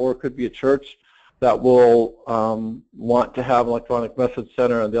or it could be a church that will want to have an electronic message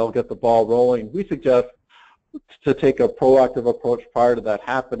center, and they'll get the ball rolling. We suggest to take a proactive approach prior to that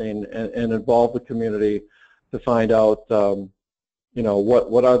happening and involve the community to find out, you know,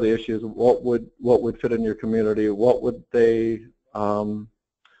 what are the issues, what would fit in your community, what would they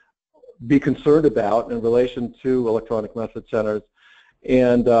be concerned about in relation to electronic message centers,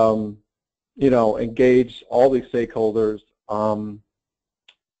 and you know, engage all these stakeholders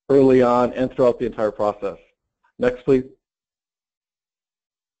early on and throughout the entire process. Next, please.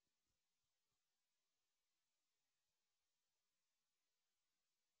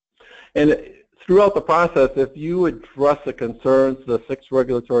 And throughout the process, if you address the concerns, the 6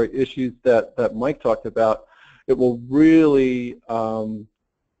 regulatory issues that Mike talked about, it will really,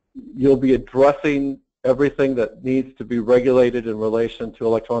 you'll be addressing everything that needs to be regulated in relation to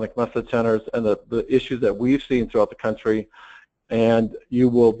electronic message centers and the issues that we've seen throughout the country, and you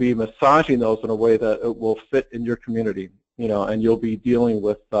will be massaging those in a way that it will fit in your community, you know, and you'll be dealing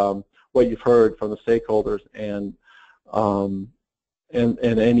with what you've heard from the stakeholders and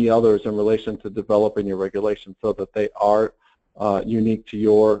any others in relation to developing your regulations so that they are unique to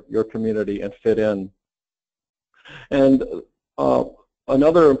your community and fit in. And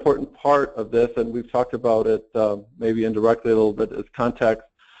another important part of this, and we've talked about it maybe indirectly a little bit, is context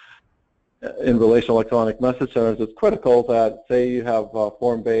in relation to electronic message centers. It's critical that, say you have a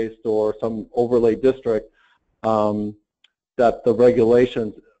form-based or some overlay district, that the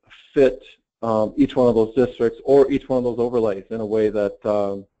regulations fit each one of those districts or each one of those overlays in a way that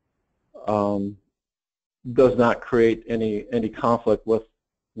does not create any conflict with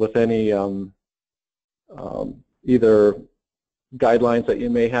any either guidelines that you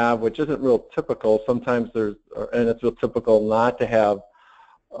may have, which isn't real typical. Sometimes there's, and it's real typical not to have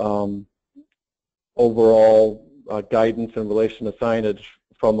overall guidance in relation to signage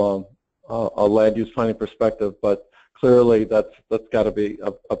from a land use planning perspective, but clearly that's got to be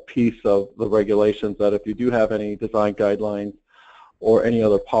a piece of the regulations, that if you do have any design guidelines or any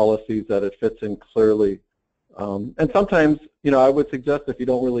other policies, that it fits in clearly. And sometimes, I would suggest if you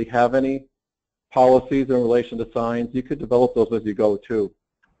don't really have any policies in relation to signs, you could develop those as you go too,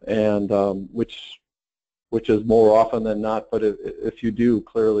 and which is more often than not. But if you do,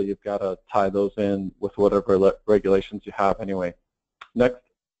 clearly you've got to tie those in with whatever regulations you have anyway. Next.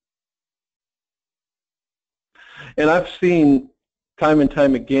 And I've seen time and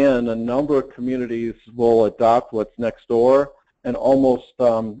time again a number of communities will adopt what's next door, and almost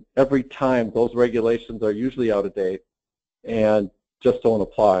every time those regulations are usually out of date and just don't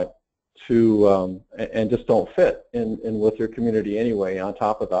apply to and just don't fit in with your community anyway on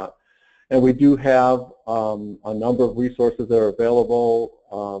top of that. And we do have a number of resources that are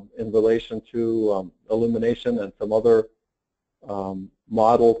available in relation to illumination and some other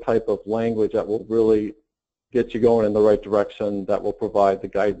model type of language that will really get you going in the right direction, that will provide the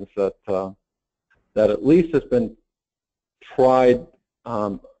guidance that at least has been tried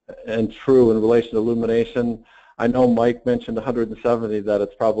and true in relation to illumination. I know Mike mentioned 170, that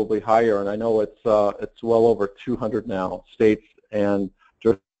it's probably higher, and I know it's well over 200 now, states and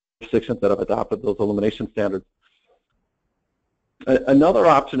jurisdictions that have adopted those illumination standards. Another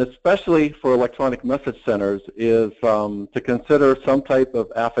option, especially for electronic message centers, is to consider some type of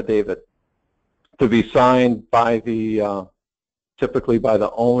affidavit to be signed by the, typically by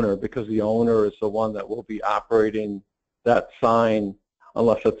the owner, because the owner is the one that will be operating that sign,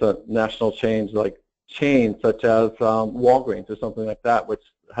 unless it's a national chain such as Walgreens or something like that, which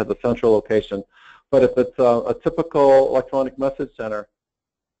has a central location. But if it's a typical electronic message center,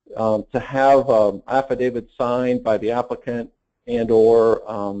 to have affidavit signed by the applicant and or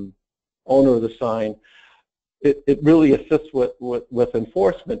owner of the sign, it really assists with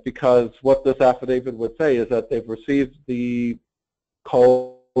enforcement, because what this affidavit would say is that they've received the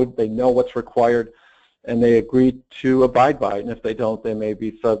code, they know what's required, and they agree to abide by it. And if they don't, they may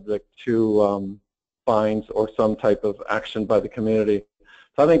be subject to fines or some type of action by the community.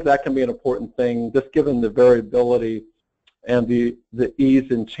 So I think that can be an important thing, just given the variability and the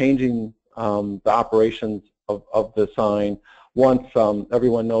ease in changing the operations of the sign. Once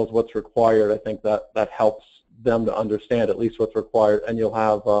everyone knows what's required, I think that helps them to understand at least what's required, and you'll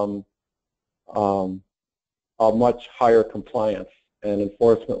have a much higher compliance, and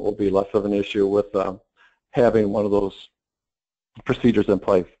enforcement will be less of an issue with having one of those procedures in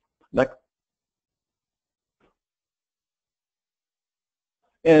place. Next.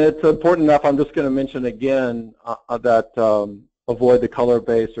 And it's important enough, I'm just going to mention again that avoid the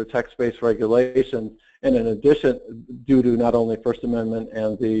color-based or text-based regulations, and in addition, due to not only First Amendment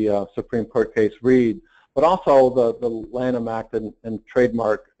and the Supreme Court case Reed, but also the Lanham Act and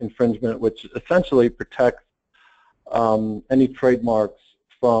trademark infringement, which essentially protects any trademarks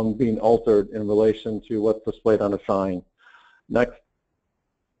from being altered in relation to what's displayed on a sign. Next.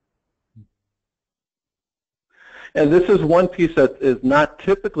 And this is one piece that is not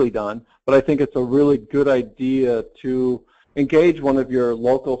typically done, but I think it's a really good idea to engage one of your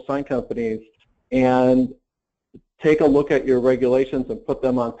local sign companies and take a look at your regulations and put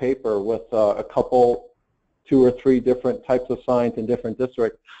them on paper with a couple, 2 or 3 different types of signs in different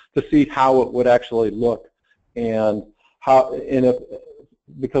districts to see how it would actually look, and how,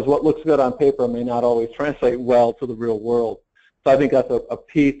 because what looks good on paper may not always translate well to the real world. So I think that's a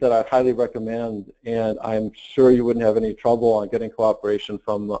piece that I highly recommend, and I'm sure you wouldn't have any trouble on getting cooperation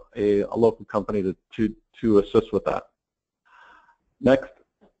from a local company to assist with that. Next.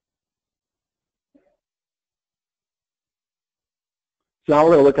 So now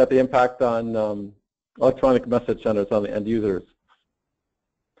we're going to look at the impact on electronic message centers on the end users.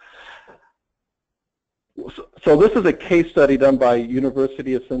 So this is a case study done by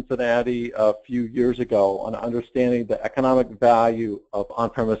University of Cincinnati a few years ago on understanding the economic value of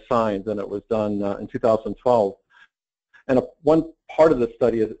on-premise signs, and it was done in 2012. And one part of the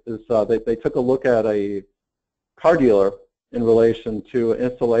study is they took a look at a car dealer in relation to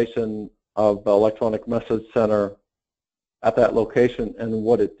installation of the electronic message center at that location and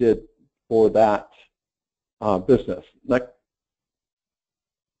what it did for that business. Next.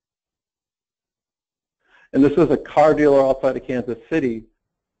 And this was a car dealer outside of Kansas City.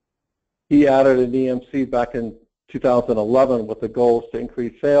 He added an EMC back in 2011 with the goals to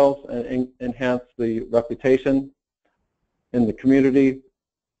increase sales and enhance the reputation in the community,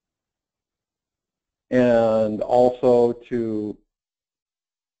 and also to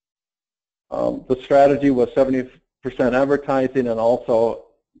the strategy was 70% advertising, and also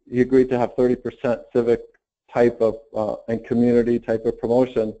he agreed to have 30% civic type of and community type of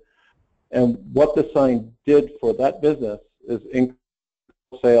promotion. And what the sign did for that business is increase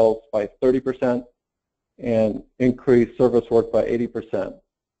sales by 30% and increase service work by 80%.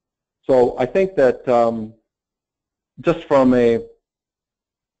 So I think that just from a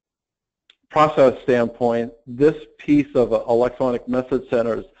process standpoint, this piece of electronic message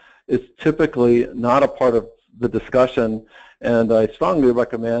centers is typically not a part of the discussion, and I strongly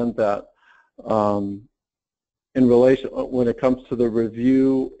recommend that in relation, when it comes to the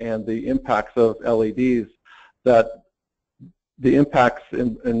review and the impacts of LEDs, that the impacts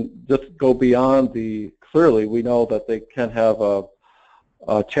and just go beyond the, clearly we know that they can have a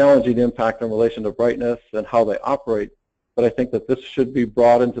challenging impact in relation to brightness and how they operate, but I think that this should be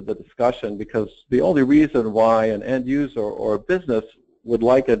brought into the discussion, because the only reason why an end user or a business would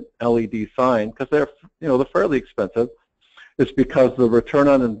like an LED sign, because they're fairly expensive, is because the return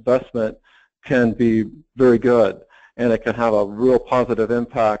on investment can be very good, and it can have a real positive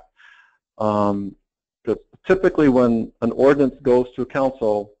impact. Because typically when an ordinance goes to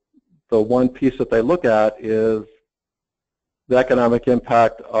council, the one piece that they look at is the economic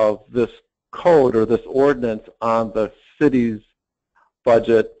impact of this code or this ordinance on the city's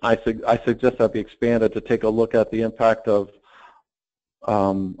budget. I suggest that be expanded to take a look at the impact of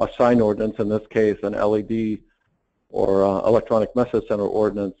a sign ordinance, in this case an LED or electronic message center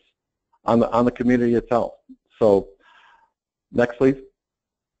ordinance, on the community itself. So next, please.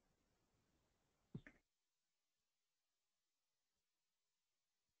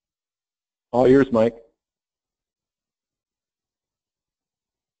 All yours, Mike.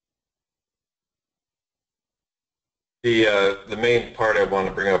 The main part I want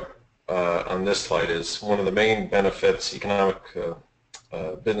to bring up on this slide is one of the main benefits, economic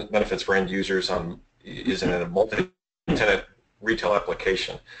benefits for end users is in a multi-tenant retail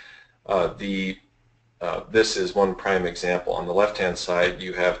application. This is one prime example. On the left-hand side,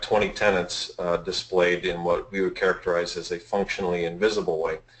 you have 20 tenants displayed in what we would characterize as a functionally invisible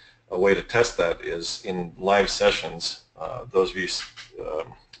way. A way to test that is in live sessions. Those of you,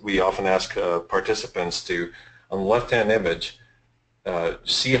 we often ask participants to, on the left-hand image,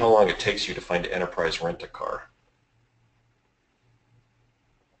 see how long it takes you to find Enterprise Rent-A-Car.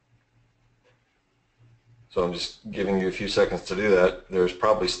 So I'm just giving you a few seconds to do that. There's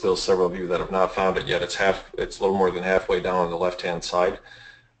probably still several of you that have not found it yet. It's a little more than halfway down on the left-hand side.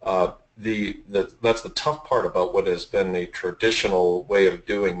 That's the tough part about what has been a traditional way of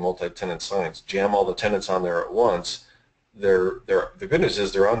doing multi-tenant signs. Jam all the tenants on there at once. The good news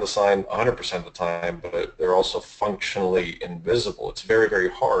is they're on the sign 100% of the time, but they're also functionally invisible. It's very, very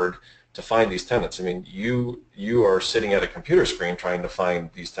hard to find these tenants. I mean, you are sitting at a computer screen trying to find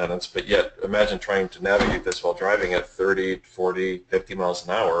these tenants, but yet imagine trying to navigate this while driving at 30, 40, 50 miles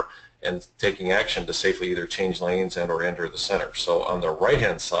an hour and taking action to safely either change lanes and or enter the center. So on the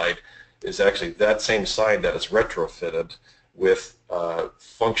right-hand side is actually that same sign that is retrofitted with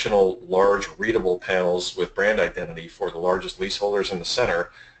functional, large, readable panels with brand identity for the largest leaseholders in the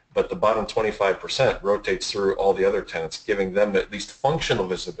center, but the bottom 25% rotates through all the other tenants, giving them at least functional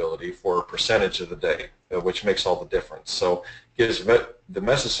visibility for a percentage of the day, which makes all the difference. So gives the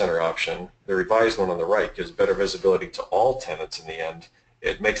message center option, the revised one on the right, gives better visibility to all tenants in the end.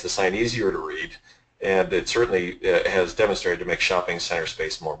 It makes the sign easier to read, and it certainly has demonstrated to make shopping center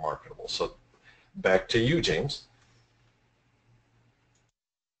space more marketable. So back to you, James.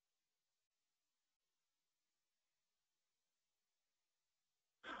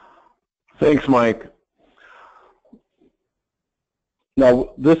 Thanks, Mike.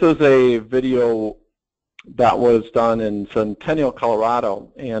 Now, this is a video that was done in Centennial,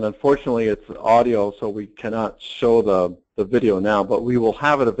 Colorado, and unfortunately it's audio, so we cannot show the video now, but we will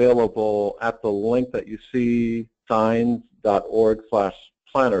have it available at the link that you see,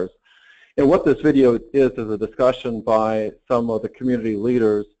 signs.org/planners. And what this video is a discussion by some of the community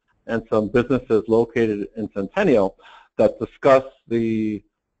leaders and some businesses located in Centennial that discuss the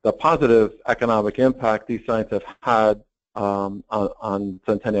positive economic impact these signs have had on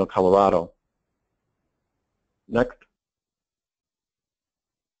Centennial, Colorado. Next.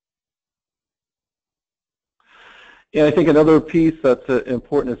 And I think another piece that's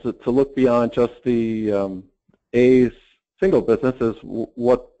important is to look beyond just the A's single business is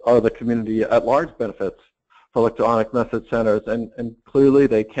what are the community at large benefits for electronic message centers, and clearly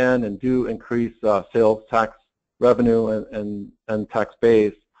they can and do increase sales tax revenue and tax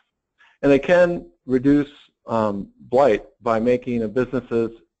base. And they can reduce blight by making a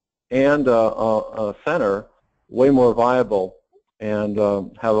businesses and a center way more viable and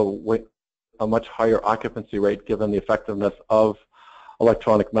have a much higher occupancy rate given the effectiveness of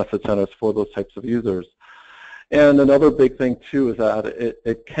electronic message centers for those types of users. And another big thing too is that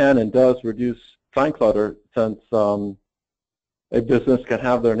it can and does reduce sign clutter, since a business can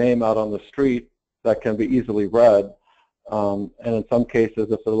have their name out on the street that can be easily read. And in some cases,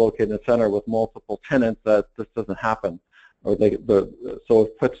 if they're located in a center with multiple tenants, that this doesn't happen. Or so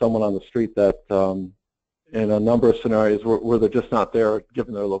it puts someone on the street that in a number of scenarios where they're just not there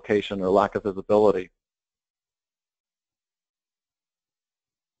given their location or lack of visibility.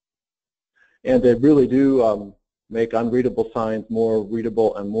 And they really do make unreadable signs more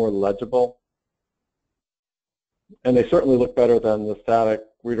readable and more legible. And they certainly look better than the static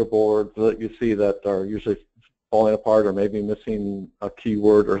reader boards that you see that are usually falling apart or maybe missing a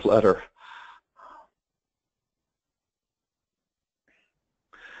keyword or letter.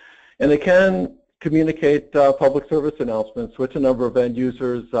 And they can communicate public service announcements, which a number of end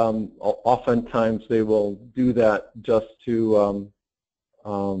users, oftentimes they will do that just to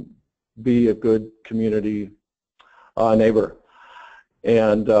be a good community neighbor.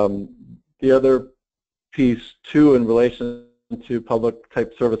 And the other piece too in relation to public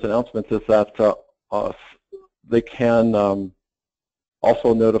type service announcements is that they can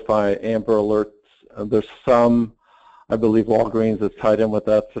also notify Amber Alerts. There's some, I believe Walgreens is tied in with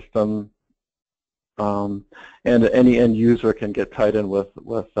that system, and any end user can get tied in with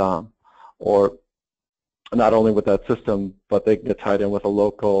or not only with that system, but they can get tied in with a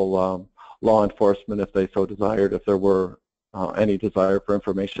local law enforcement if they so desired, if there were any desire for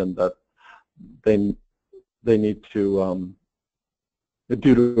information that they need to,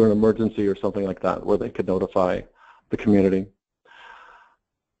 due to an emergency or something like that, where they could notify the community.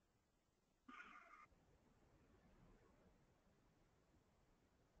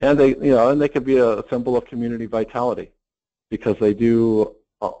 And they could be a symbol of community vitality, because they do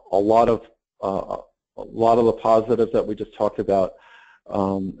a lot of the positives that we just talked about,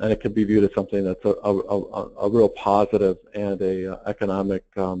 and it could be viewed as something that's a real positive and a economic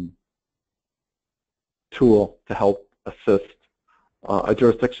tool to help assist a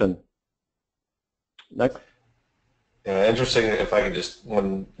jurisdiction. Next. Yeah, interesting. If I could just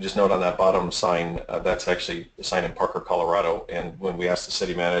note on that bottom sign, that's actually a sign in Parker, Colorado. And when we asked the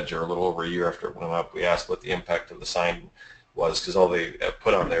city manager a little over a year after it went up, we asked what the impact of the sign was, because all they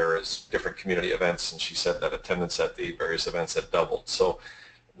put on there is different community events, and she said that attendance at the various events had doubled. So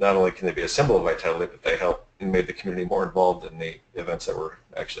not only can they be a symbol of vitality, but they helped and made the community more involved in the events that were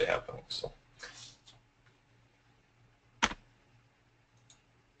actually happening. So.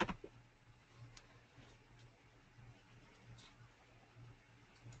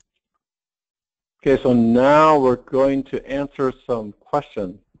 Okay, so now we're going to answer some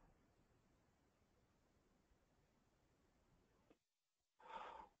questions.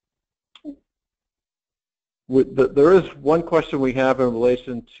 There is one question we have in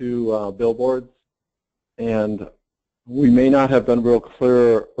relation to billboards, and we may not have been real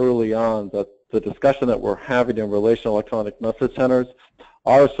clear early on that the discussion that we're having in relation to electronic message centers,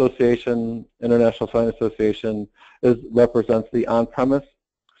 our association, International Sign Association, represents the on-premise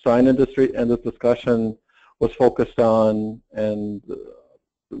sign industry, and this discussion was focused on, and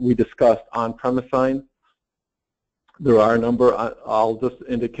we discussed on-premise signs. There are a number, I'll just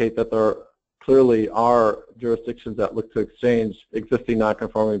indicate that there clearly are jurisdictions that look to exchange existing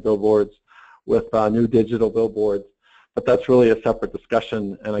non-conforming billboards with new digital billboards, but that's really a separate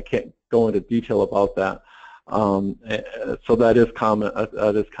discussion, and I can't go into detail about that. So that is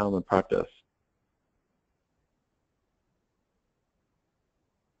common practice.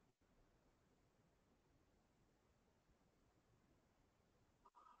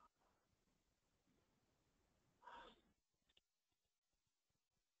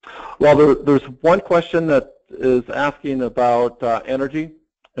 Well, there's one question that is asking about energy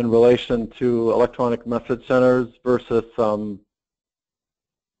in relation to electronic message centers versus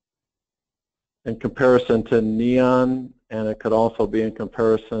in comparison to neon, and it could also be in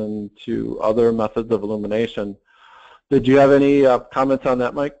comparison to other methods of illumination. Did you have any comments on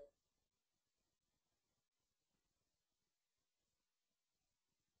that, Mike?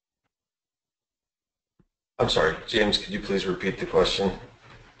 I'm sorry, James, could you please repeat the question?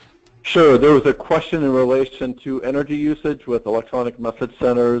 Sure. There was a question in relation to energy usage with electronic message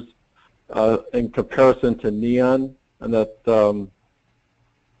centers in comparison to neon, and that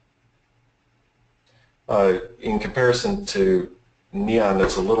in comparison to neon,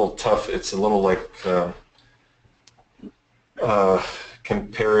 it's a little tough. It's a little like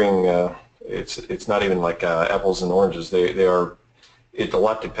comparing. It's not even like apples and oranges. They are. It a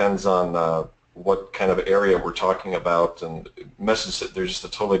lot depends on what kind of area we're talking about, and message. There's just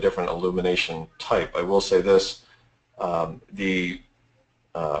a totally different illumination type. I will say this: the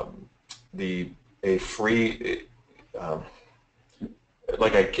a free,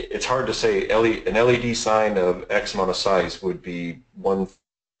 it's hard to say an LED sign of X amount of size would be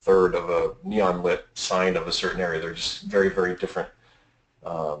 1/3 of a neon lit sign of a certain area. They're just very, very different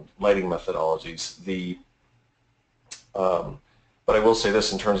lighting methodologies. But I will say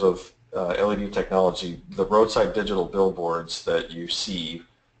this in terms of LED technology, the roadside digital billboards that you see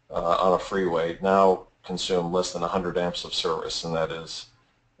on a freeway now consume less than 100 amps of service, and that is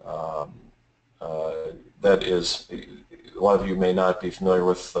a lot of you may not be familiar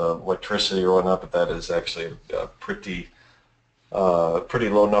with electricity or whatnot, but that is actually a pretty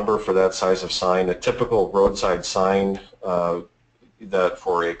low number for that size of sign. A typical roadside sign that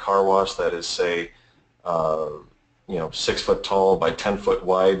for a car wash that is, say, 6 foot tall by 10 foot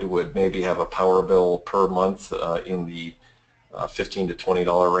wide would maybe have a power bill per month in the $15 to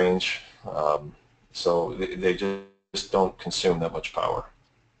 $20 range. So they just don't consume that much power.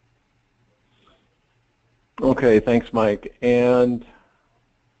 Okay, thanks, Mike. And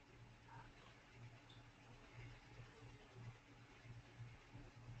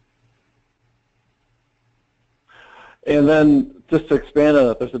then just to expand on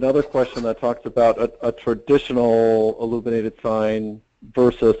it, there's another question that talks about a traditional illuminated sign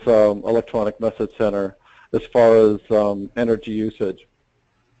versus electronic message center as far as energy usage.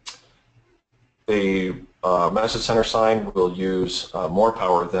 A message center sign will use more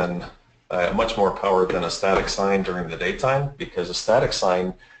power than much more power than a static sign during the daytime, because a static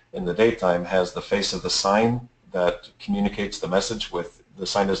sign in the daytime has the face of the sign that communicates the message with. The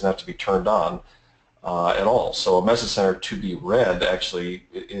sign doesn't have to be turned on at all. So a message center to be read actually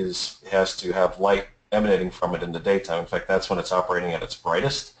has to have light emanating from it in the daytime. In fact, that's when it's operating at its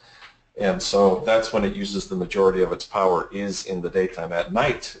brightest. And so that's when it uses the majority of its power, is in the daytime. At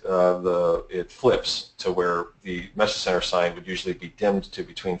night, it flips to where the message center sign would usually be dimmed to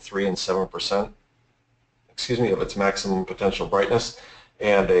between 3 and 7%, of its maximum potential brightness.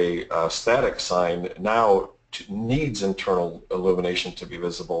 And a static sign now needs internal illumination to be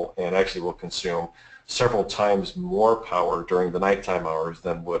visible, and actually will consume several times more power during the nighttime hours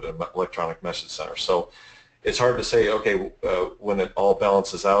than would an electronic message center. So it's hard to say, okay, when it all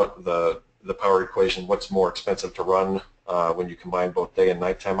balances out, the power equation, what's more expensive to run when you combine both day and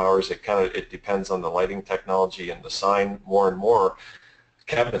nighttime hours. It depends on the lighting technology and the sign. More and more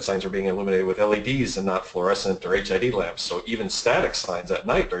cabinet signs are being illuminated with LEDs and not fluorescent or HID lamps. So even static signs at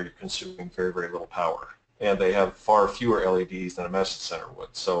night are consuming very, very little power, and they have far fewer LEDs than a message center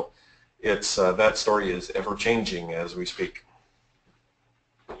would. So it's that story is ever changing as we speak.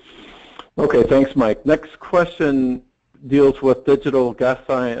 Okay, thanks, Mike. Next question deals with digital gas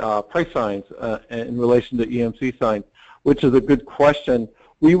sign price signs in relation to EMC signs, which is a good question.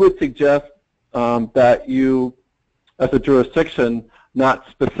 We would suggest that you, as a jurisdiction, not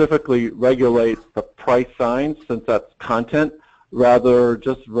specifically regulate the price signs, since that's content, rather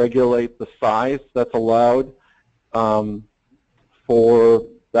just regulate the size that's allowed for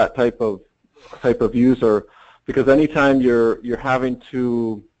that type of user, because anytime you're having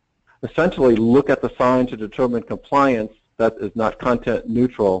to essentially look at the sign to determine compliance, that is not content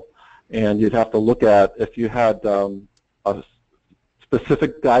neutral, and you'd have to look at, if you had a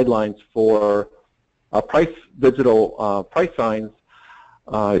specific guidelines for digital price signs,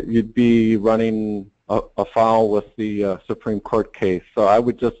 you'd be running afoul with the Supreme Court case. So I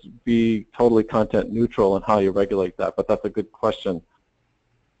would just be totally content neutral in how you regulate that, but that's a good question.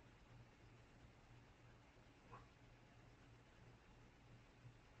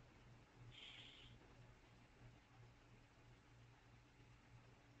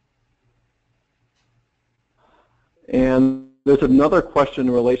 And there's another question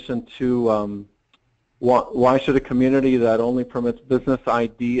in relation to why should a community that only permits business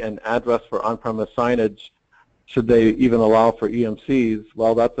ID and address for on-premise signage, should they even allow for EMCs?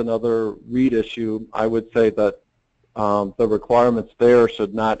 Well, that's another READ issue. I would say that the requirements there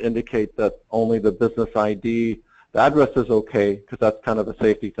should not indicate that only the business ID, the address is okay, because that's kind of a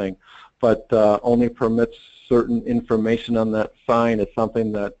safety thing, but only permits certain information on that sign is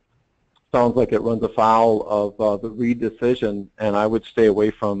something that sounds like it runs afoul of the READ decision, and I would stay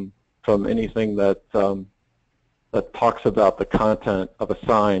away from anything that that talks about the content of a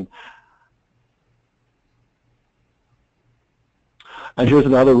sign. And here's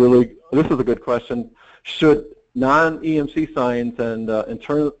another this is a good question. Should non-EMC signs and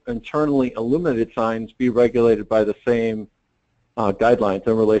internally illuminated signs be regulated by the same guidelines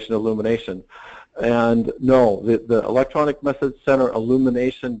in relation to illumination? And no, the electronic message center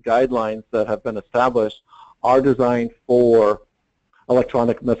illumination guidelines that have been established are designed for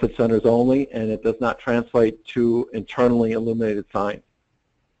electronic message centers only, and it does not translate to internally illuminated signs.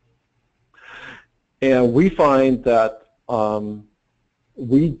 And we find that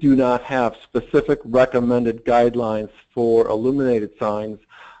we do not have specific recommended guidelines for illuminated signs.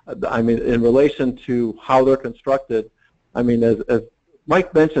 I mean, in relation to how they're constructed, I mean, as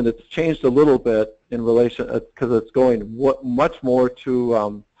Mike mentioned, it's changed a little bit in relation, because it's going much more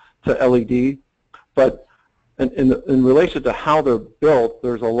to LED, but in relation to how they're built,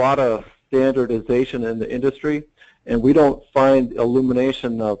 there's a lot of standardization in the industry, and we don't find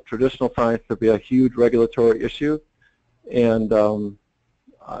illumination of traditional signs to be a huge regulatory issue. And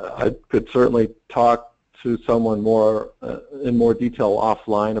I could certainly talk to someone more in more detail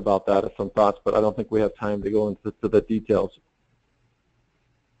offline about that as some thoughts, but I don't think we have time to go into the details.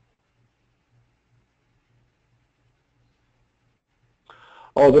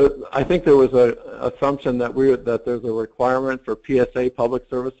 Although I think there was an assumption that there's a requirement for PSA public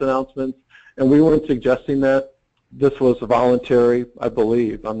service announcements, and we weren't suggesting that. This was voluntary, I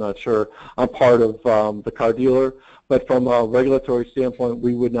believe. I'm not sure. I'm part of the car dealer, but from a regulatory standpoint,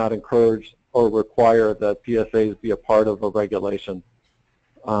 we would not encourage or require that PSAs be a part of a regulation,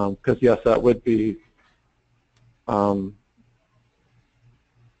 because yes, that would be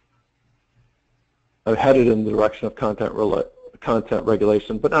headed in the direction of content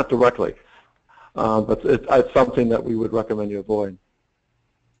regulation, but not directly. But it's something that we would recommend you avoid.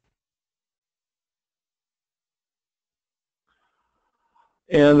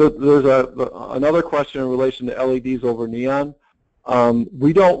 And there's another question in relation to LEDs over neon.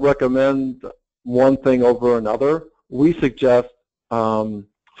 We don't recommend one thing over another. We suggest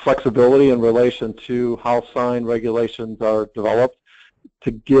flexibility in relation to how sign regulations are developed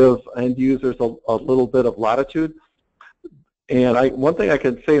to give end users a little bit of latitude. And one thing I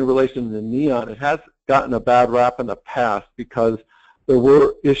can say in relation to neon, it has gotten a bad rap in the past because there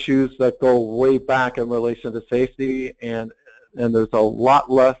were issues that go way back in relation to safety, and there's a lot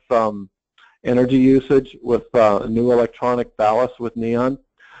less energy usage with new electronic ballast with neon.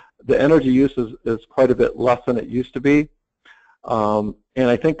 The energy use is quite a bit less than it used to be, and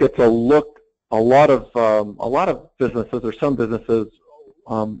I think it's a lot of businesses, or some businesses,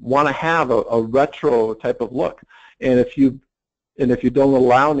 want to have a retro type of look, and if you don't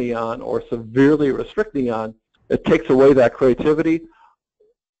allow neon or severely restrict neon, it takes away that creativity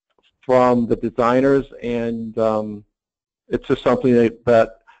from the designers, and it's just something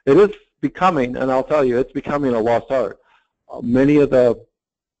that it is becoming, and I'll tell you, it's becoming a lost art. Many of the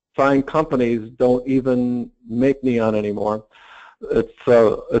sign companies don't even make neon anymore. It's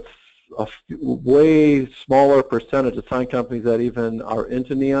a way smaller percentage of sign companies that even are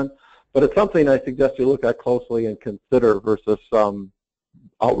into neon, but it's something I suggest you look at closely and consider versus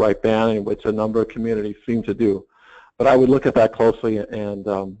outright banning, which a number of communities seem to do. But I would look at that closely and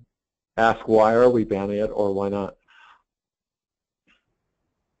ask, why are we banning it, or why not?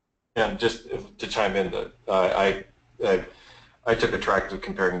 And just to chime in, I took a track of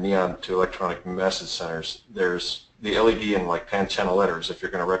comparing neon to electronic message centers. There's the LED and like pan channel letters. If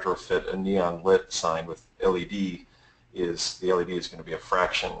you're going to retrofit a neon lit sign with LED, the LED is going to be a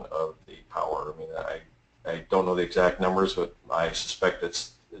fraction of the power. I mean, I don't know the exact numbers, but I suspect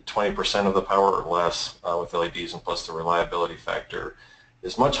it's 20% of the power or less with LEDs, and plus the reliability factor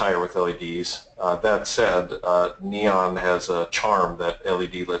is much higher with LEDs. That said, neon has a charm that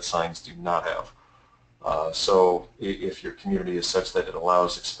LED lit signs do not have. So if your community is such that it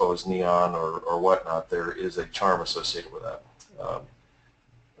allows exposed neon or whatnot, there is a charm associated with that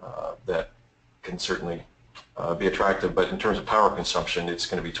that can certainly be attractive. But in terms of power consumption, it's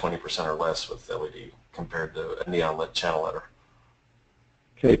going to be 20% or less with LED compared to a neon lit channel letter.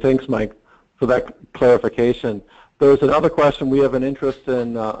 Okay, thanks, Mike, for that clarification. There's another question. We have an interest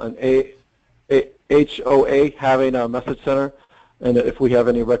in an HOA having a message center, and if we have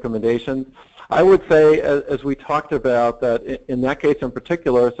any recommendations. I would say, as we talked about, that in that case in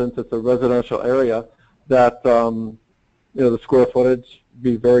particular, since it's a residential area, that the square footage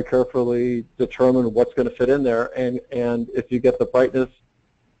be very carefully determined what's going to fit in there, and if you get the brightness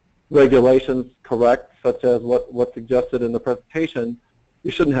regulations correct, such as what's suggested in the presentation, you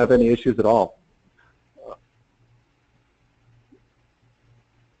shouldn't have any issues at all.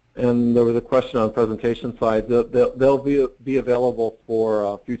 And there was a question on presentation slides. They'll be available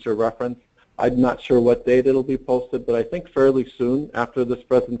for future reference. I'm not sure what date it'll be posted, but I think fairly soon after this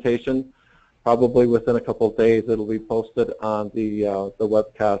presentation, probably within a couple of days, it'll be posted on the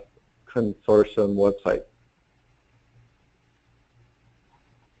webcast consortium website.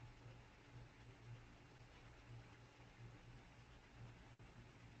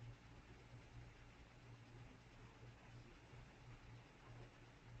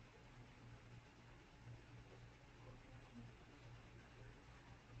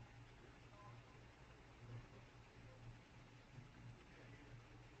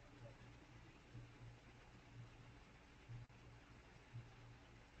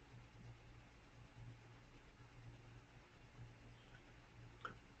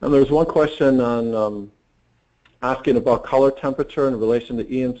 And there's one question on asking about color temperature in relation to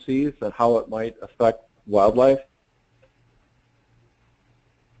EMCs and how it might affect wildlife.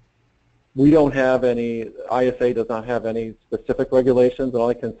 We don't have any, ISA does not have any specific regulations. All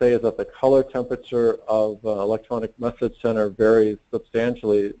I can say is that the color temperature of electronic message center varies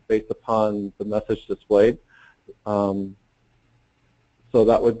substantially based upon the message displayed. So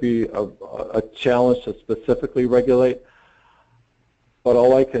that would be a challenge to specifically regulate. But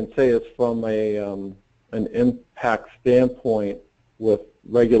all I can say is from an impact standpoint with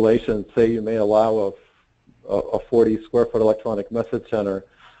regulations, say you may allow a 40 square foot electronic message center,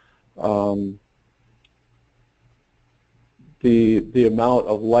 the amount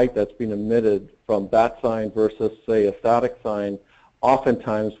of light that's being emitted from that sign versus, say, a static sign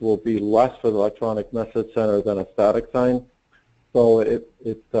oftentimes will be less for the electronic message center than a static sign. So it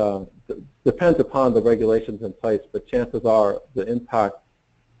depends upon the regulations in place, but chances are the impact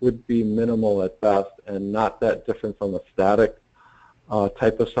would be minimal at best and not that different from a static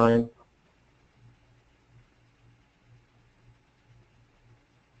type of sign.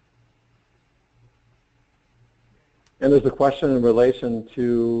 And there's a question in relation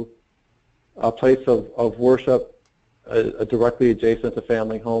to a place of worship directly adjacent to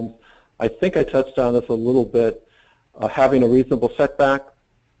family homes. I think I touched on this a little bit, having a reasonable setback,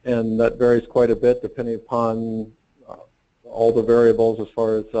 and that varies quite a bit depending upon all the variables as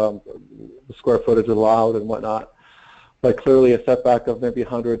far as the square footage allowed and whatnot. But clearly a setback of maybe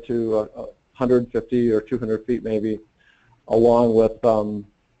 100 to 150 or 200 feet maybe, along with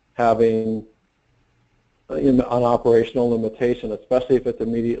having an operational limitation, especially if it's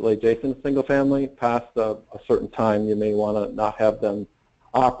immediately adjacent to single family. Past a certain time, you may want to not have them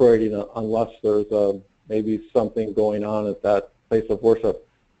operating unless there's maybe something going on at that place of worship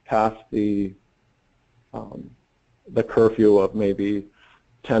past the curfew of maybe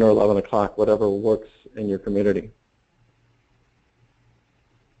 10 or 11 o'clock, whatever works in your community.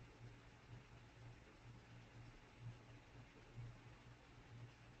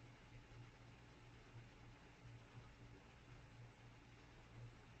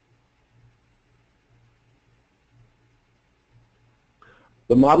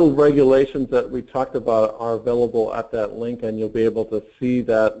 The model regulations that we talked about are available at that link, and you'll be able to see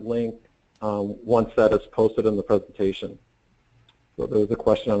that link once that is posted in the presentation. So there was a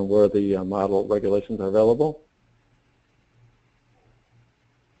question on where the model regulations are available.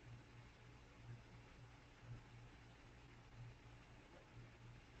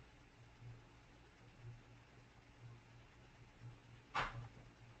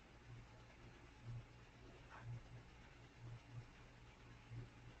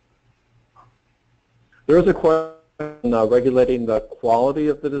 There is a question regulating the quality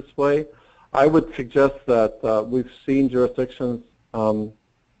of the display. I would suggest that we've seen jurisdictions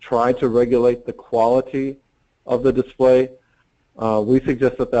try to regulate the quality of the display. We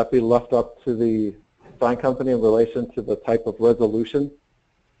suggest that that be left up to the sign company in relation to the type of resolution,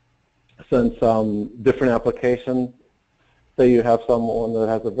 since different applications, say you have someone that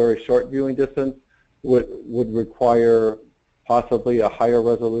has a very short viewing distance, would require possibly a higher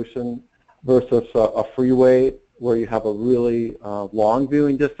resolution versus a freeway where you have a really long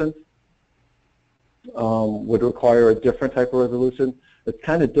viewing distance, would require a different type of resolution. It's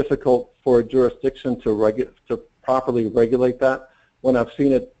kind of difficult for a jurisdiction to properly regulate that. When I've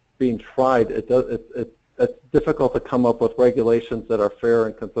seen it being tried, it's difficult to come up with regulations that are fair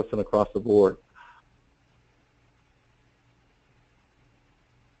and consistent across the board.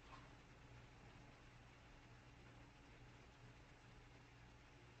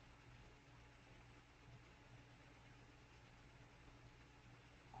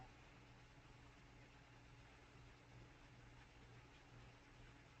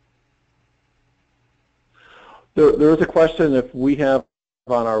 There is a question if we have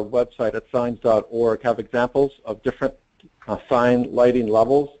on our website at signs.org have examples of different sign lighting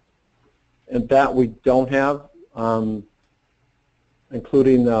levels, and that we don't have,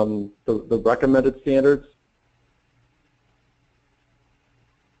 including the recommended standards.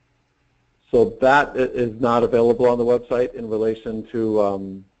 So that is not available on the website in relation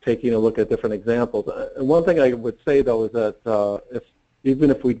to taking a look at different examples. And one thing I would say though is that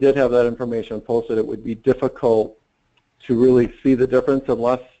even if we did have that information posted, it would be difficult to really see the difference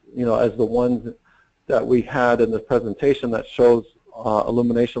unless, as the ones that we had in the presentation that shows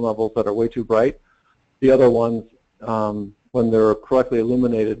illumination levels that are way too bright. The other ones, when they're correctly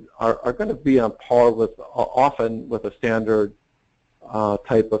illuminated, are going to be on par with, often with a standard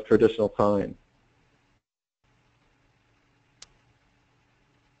type of traditional sign.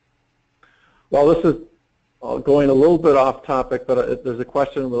 Well, this is going a little bit off topic, but there's a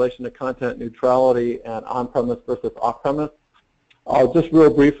question in relation to content neutrality and on-premise versus off-premise. Just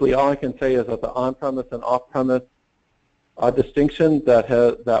real briefly, all I can say is that the on-premise and off-premise distinction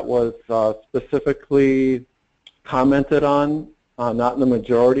that was specifically commented on, not in the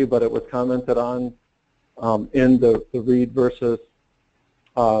majority, but it was commented on in the Reed versus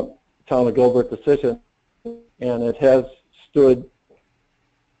Town of Gilbert decision, and it has stood.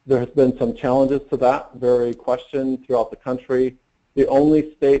 There has been some challenges to that, very questioned throughout the country. The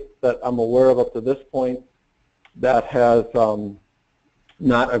only state that I'm aware of up to this point that has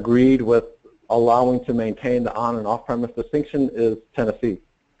not agreed with allowing to maintain the on and off-premise distinction is Tennessee.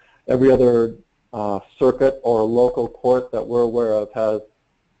 Every other circuit or local court that we're aware of has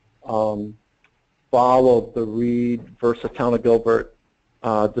followed the Reed versus Town of Gilbert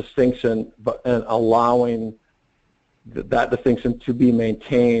distinction, and allowing that distinction to be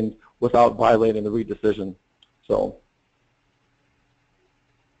maintained without violating the Reed decision. So.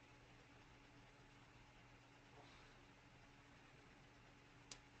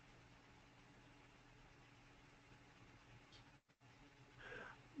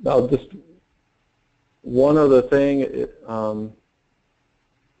 Now, just one other thing.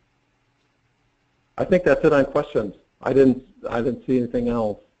 I think that's it on questions. I didn't see anything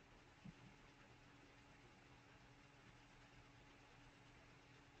else.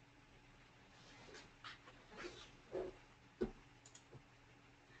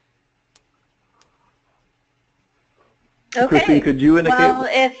 Okay. Christine, could you indicate? Well,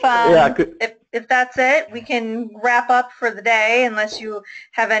 if that's it, we can wrap up for the day unless you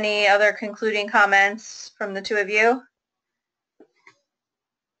have any other concluding comments from the two of you.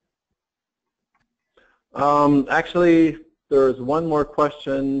 Actually, there's one more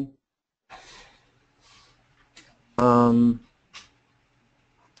question. In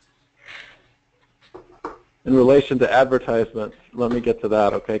relation to advertisements, let me get to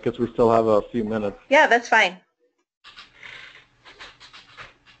that, okay, because we still have a few minutes. Yeah, that's fine.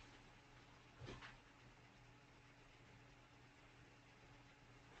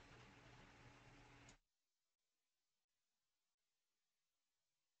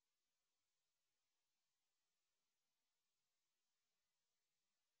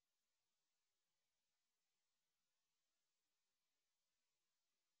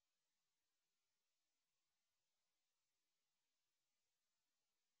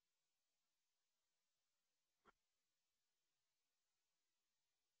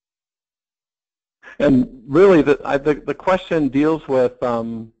 And really, the question deals with,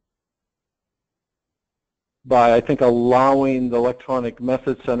 by I think allowing the electronic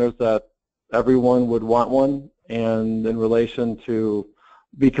message centers that everyone would want one, and in relation to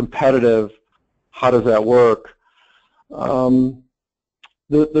be competitive, how does that work?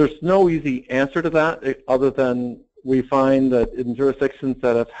 There's no easy answer to that, other than we find that in jurisdictions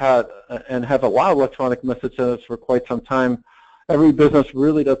that have had and have allowed electronic message centers for quite some time, every business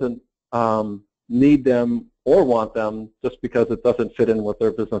really doesn't need them or want them just because it doesn't fit in with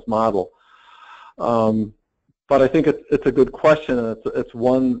their business model. But I think it's a good question, and it's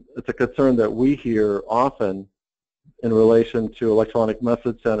a concern that we hear often in relation to electronic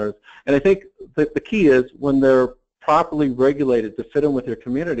message centers. And I think that the key is when they're properly regulated to fit in with your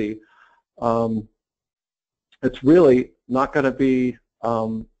community, it's really not going to be a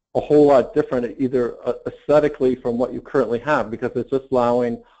whole lot different either aesthetically from what you currently have, because it's just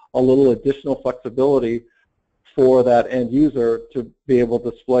allowing a little additional flexibility for that end user to be able to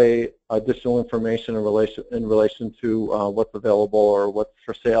display additional information in relation to what's available or what's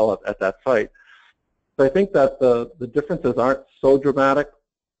for sale at that site. So I think that the differences aren't so dramatic,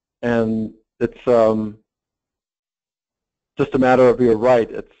 and it's just a matter of, you're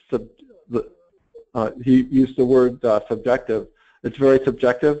right, it's he used the word subjective. It's very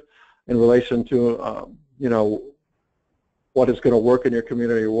subjective in relation to you know, what is going to work in your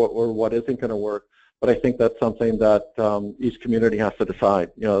community or what isn't going to work. But I think that's something that each community has to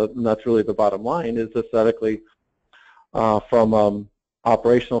decide. You know, and that's really the bottom line, is aesthetically, from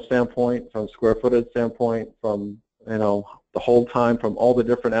operational standpoint, from square footage standpoint, from, you know, the whole time, from all the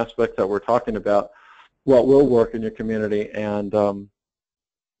different aspects that we're talking about, what will work in your community, and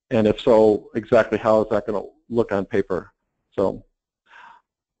if so, exactly how is that going to look on paper. So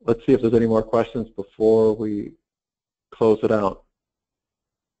let's see if there's any more questions before we close it out.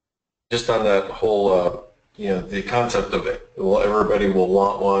 Just on that whole, you know, the concept of it, well, everybody will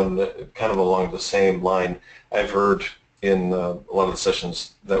want one, kind of along the same line. I've heard in a lot of the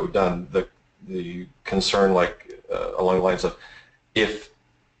sessions that we've done the concern, like along the lines of, if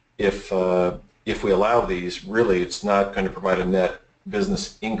we allow these, really it's not going to provide a net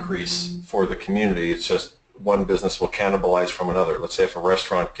business increase for the community. It's just one business will cannibalize from another. Let's say if a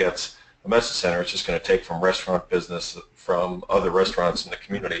restaurant gets a message center, it's just going to take from restaurant business from other restaurants in the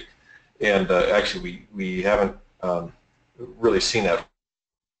community. And actually, we haven't really seen that.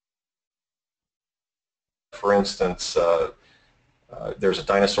 For instance, there's a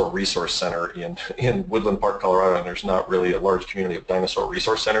dinosaur resource center in Woodland Park, Colorado, and there's not really a large community of dinosaur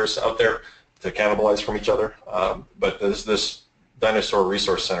resource centers out there to cannibalize from each other. But this dinosaur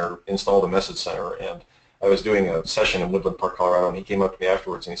resource center installed a message center, and I was doing a session in Woodland Park, Colorado, and he came up to me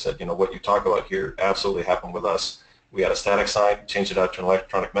afterwards and he said, you know, what you talk about here absolutely happened with us. We had a static sign, changed it out to an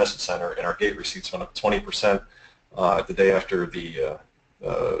electronic message center, and our gate receipts went up 20% the day after the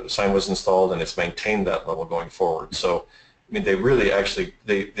sign was installed, and it's maintained that level going forward. So, I mean, they really actually,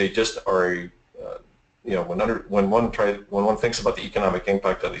 they just are, you know, when one thinks about the economic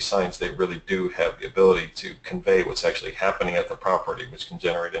impact of these signs, they really do have the ability to convey what's actually happening at the property, which can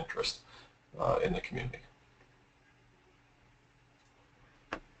generate interest in the community.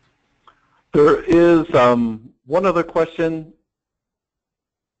 There is one other question,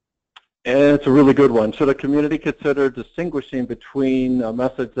 and it's a really good one. Should a community consider distinguishing between a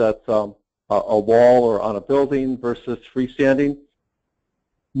message that's a wall or on a building versus freestanding?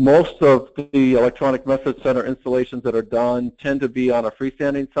 Most of the electronic message center installations that are done tend to be on a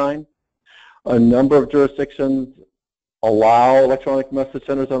freestanding sign. A number of jurisdictions allow electronic message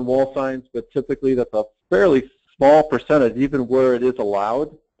centers on wall signs, but typically that's a fairly small percentage, even where it is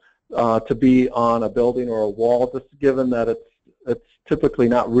allowed to be on a building or a wall, just given that it's typically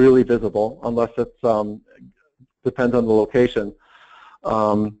not really visible unless it's depends on the location.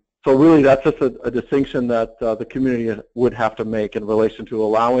 So really that's just a distinction that the community would have to make in relation to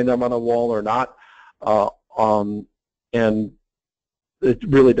allowing them on a wall or not. And it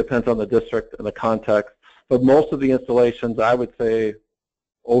really depends on the district and the context. But most of the installations, I would say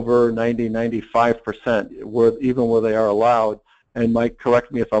over 90–95%, even where they are allowed, and Mike,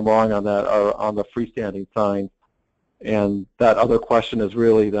 correct me if I'm wrong on that, are on the freestanding sign. And that other question is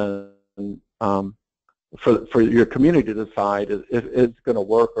really then for your community to decide if it's going to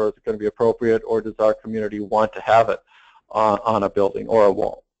work or is it going to be appropriate, or does our community want to have it on a building or a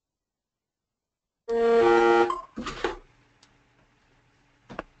wall.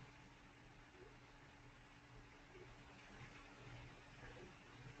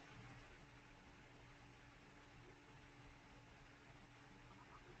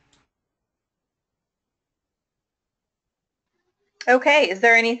 Okay, is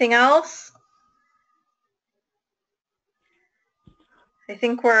there anything else? I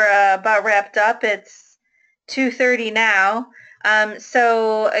think we're about wrapped up. It's 2:30 now.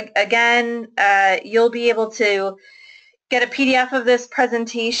 So again, you'll be able to get a PDF of this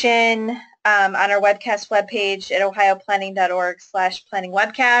presentation on our webcast webpage at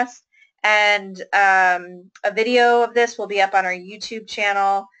ohioplanning.org/planningwebcast, and a video of this will be up on our YouTube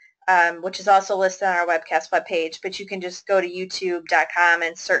channel, which is also listed on our webcast webpage, but you can just go to youtube.com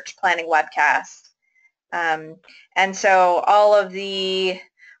and search Planning Webcast. And so all of the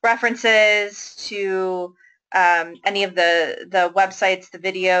references to any of the websites, the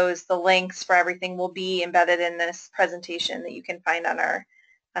videos, the links for everything will be embedded in this presentation that you can find on our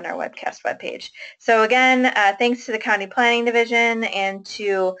webcast webpage. So again, thanks to the County Planning Division and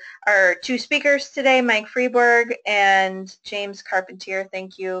to our two speakers today, Mike Freeborg and James Carpentier.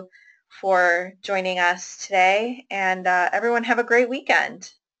 Thank you for joining us today, and everyone have a great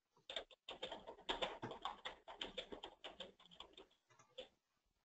weekend.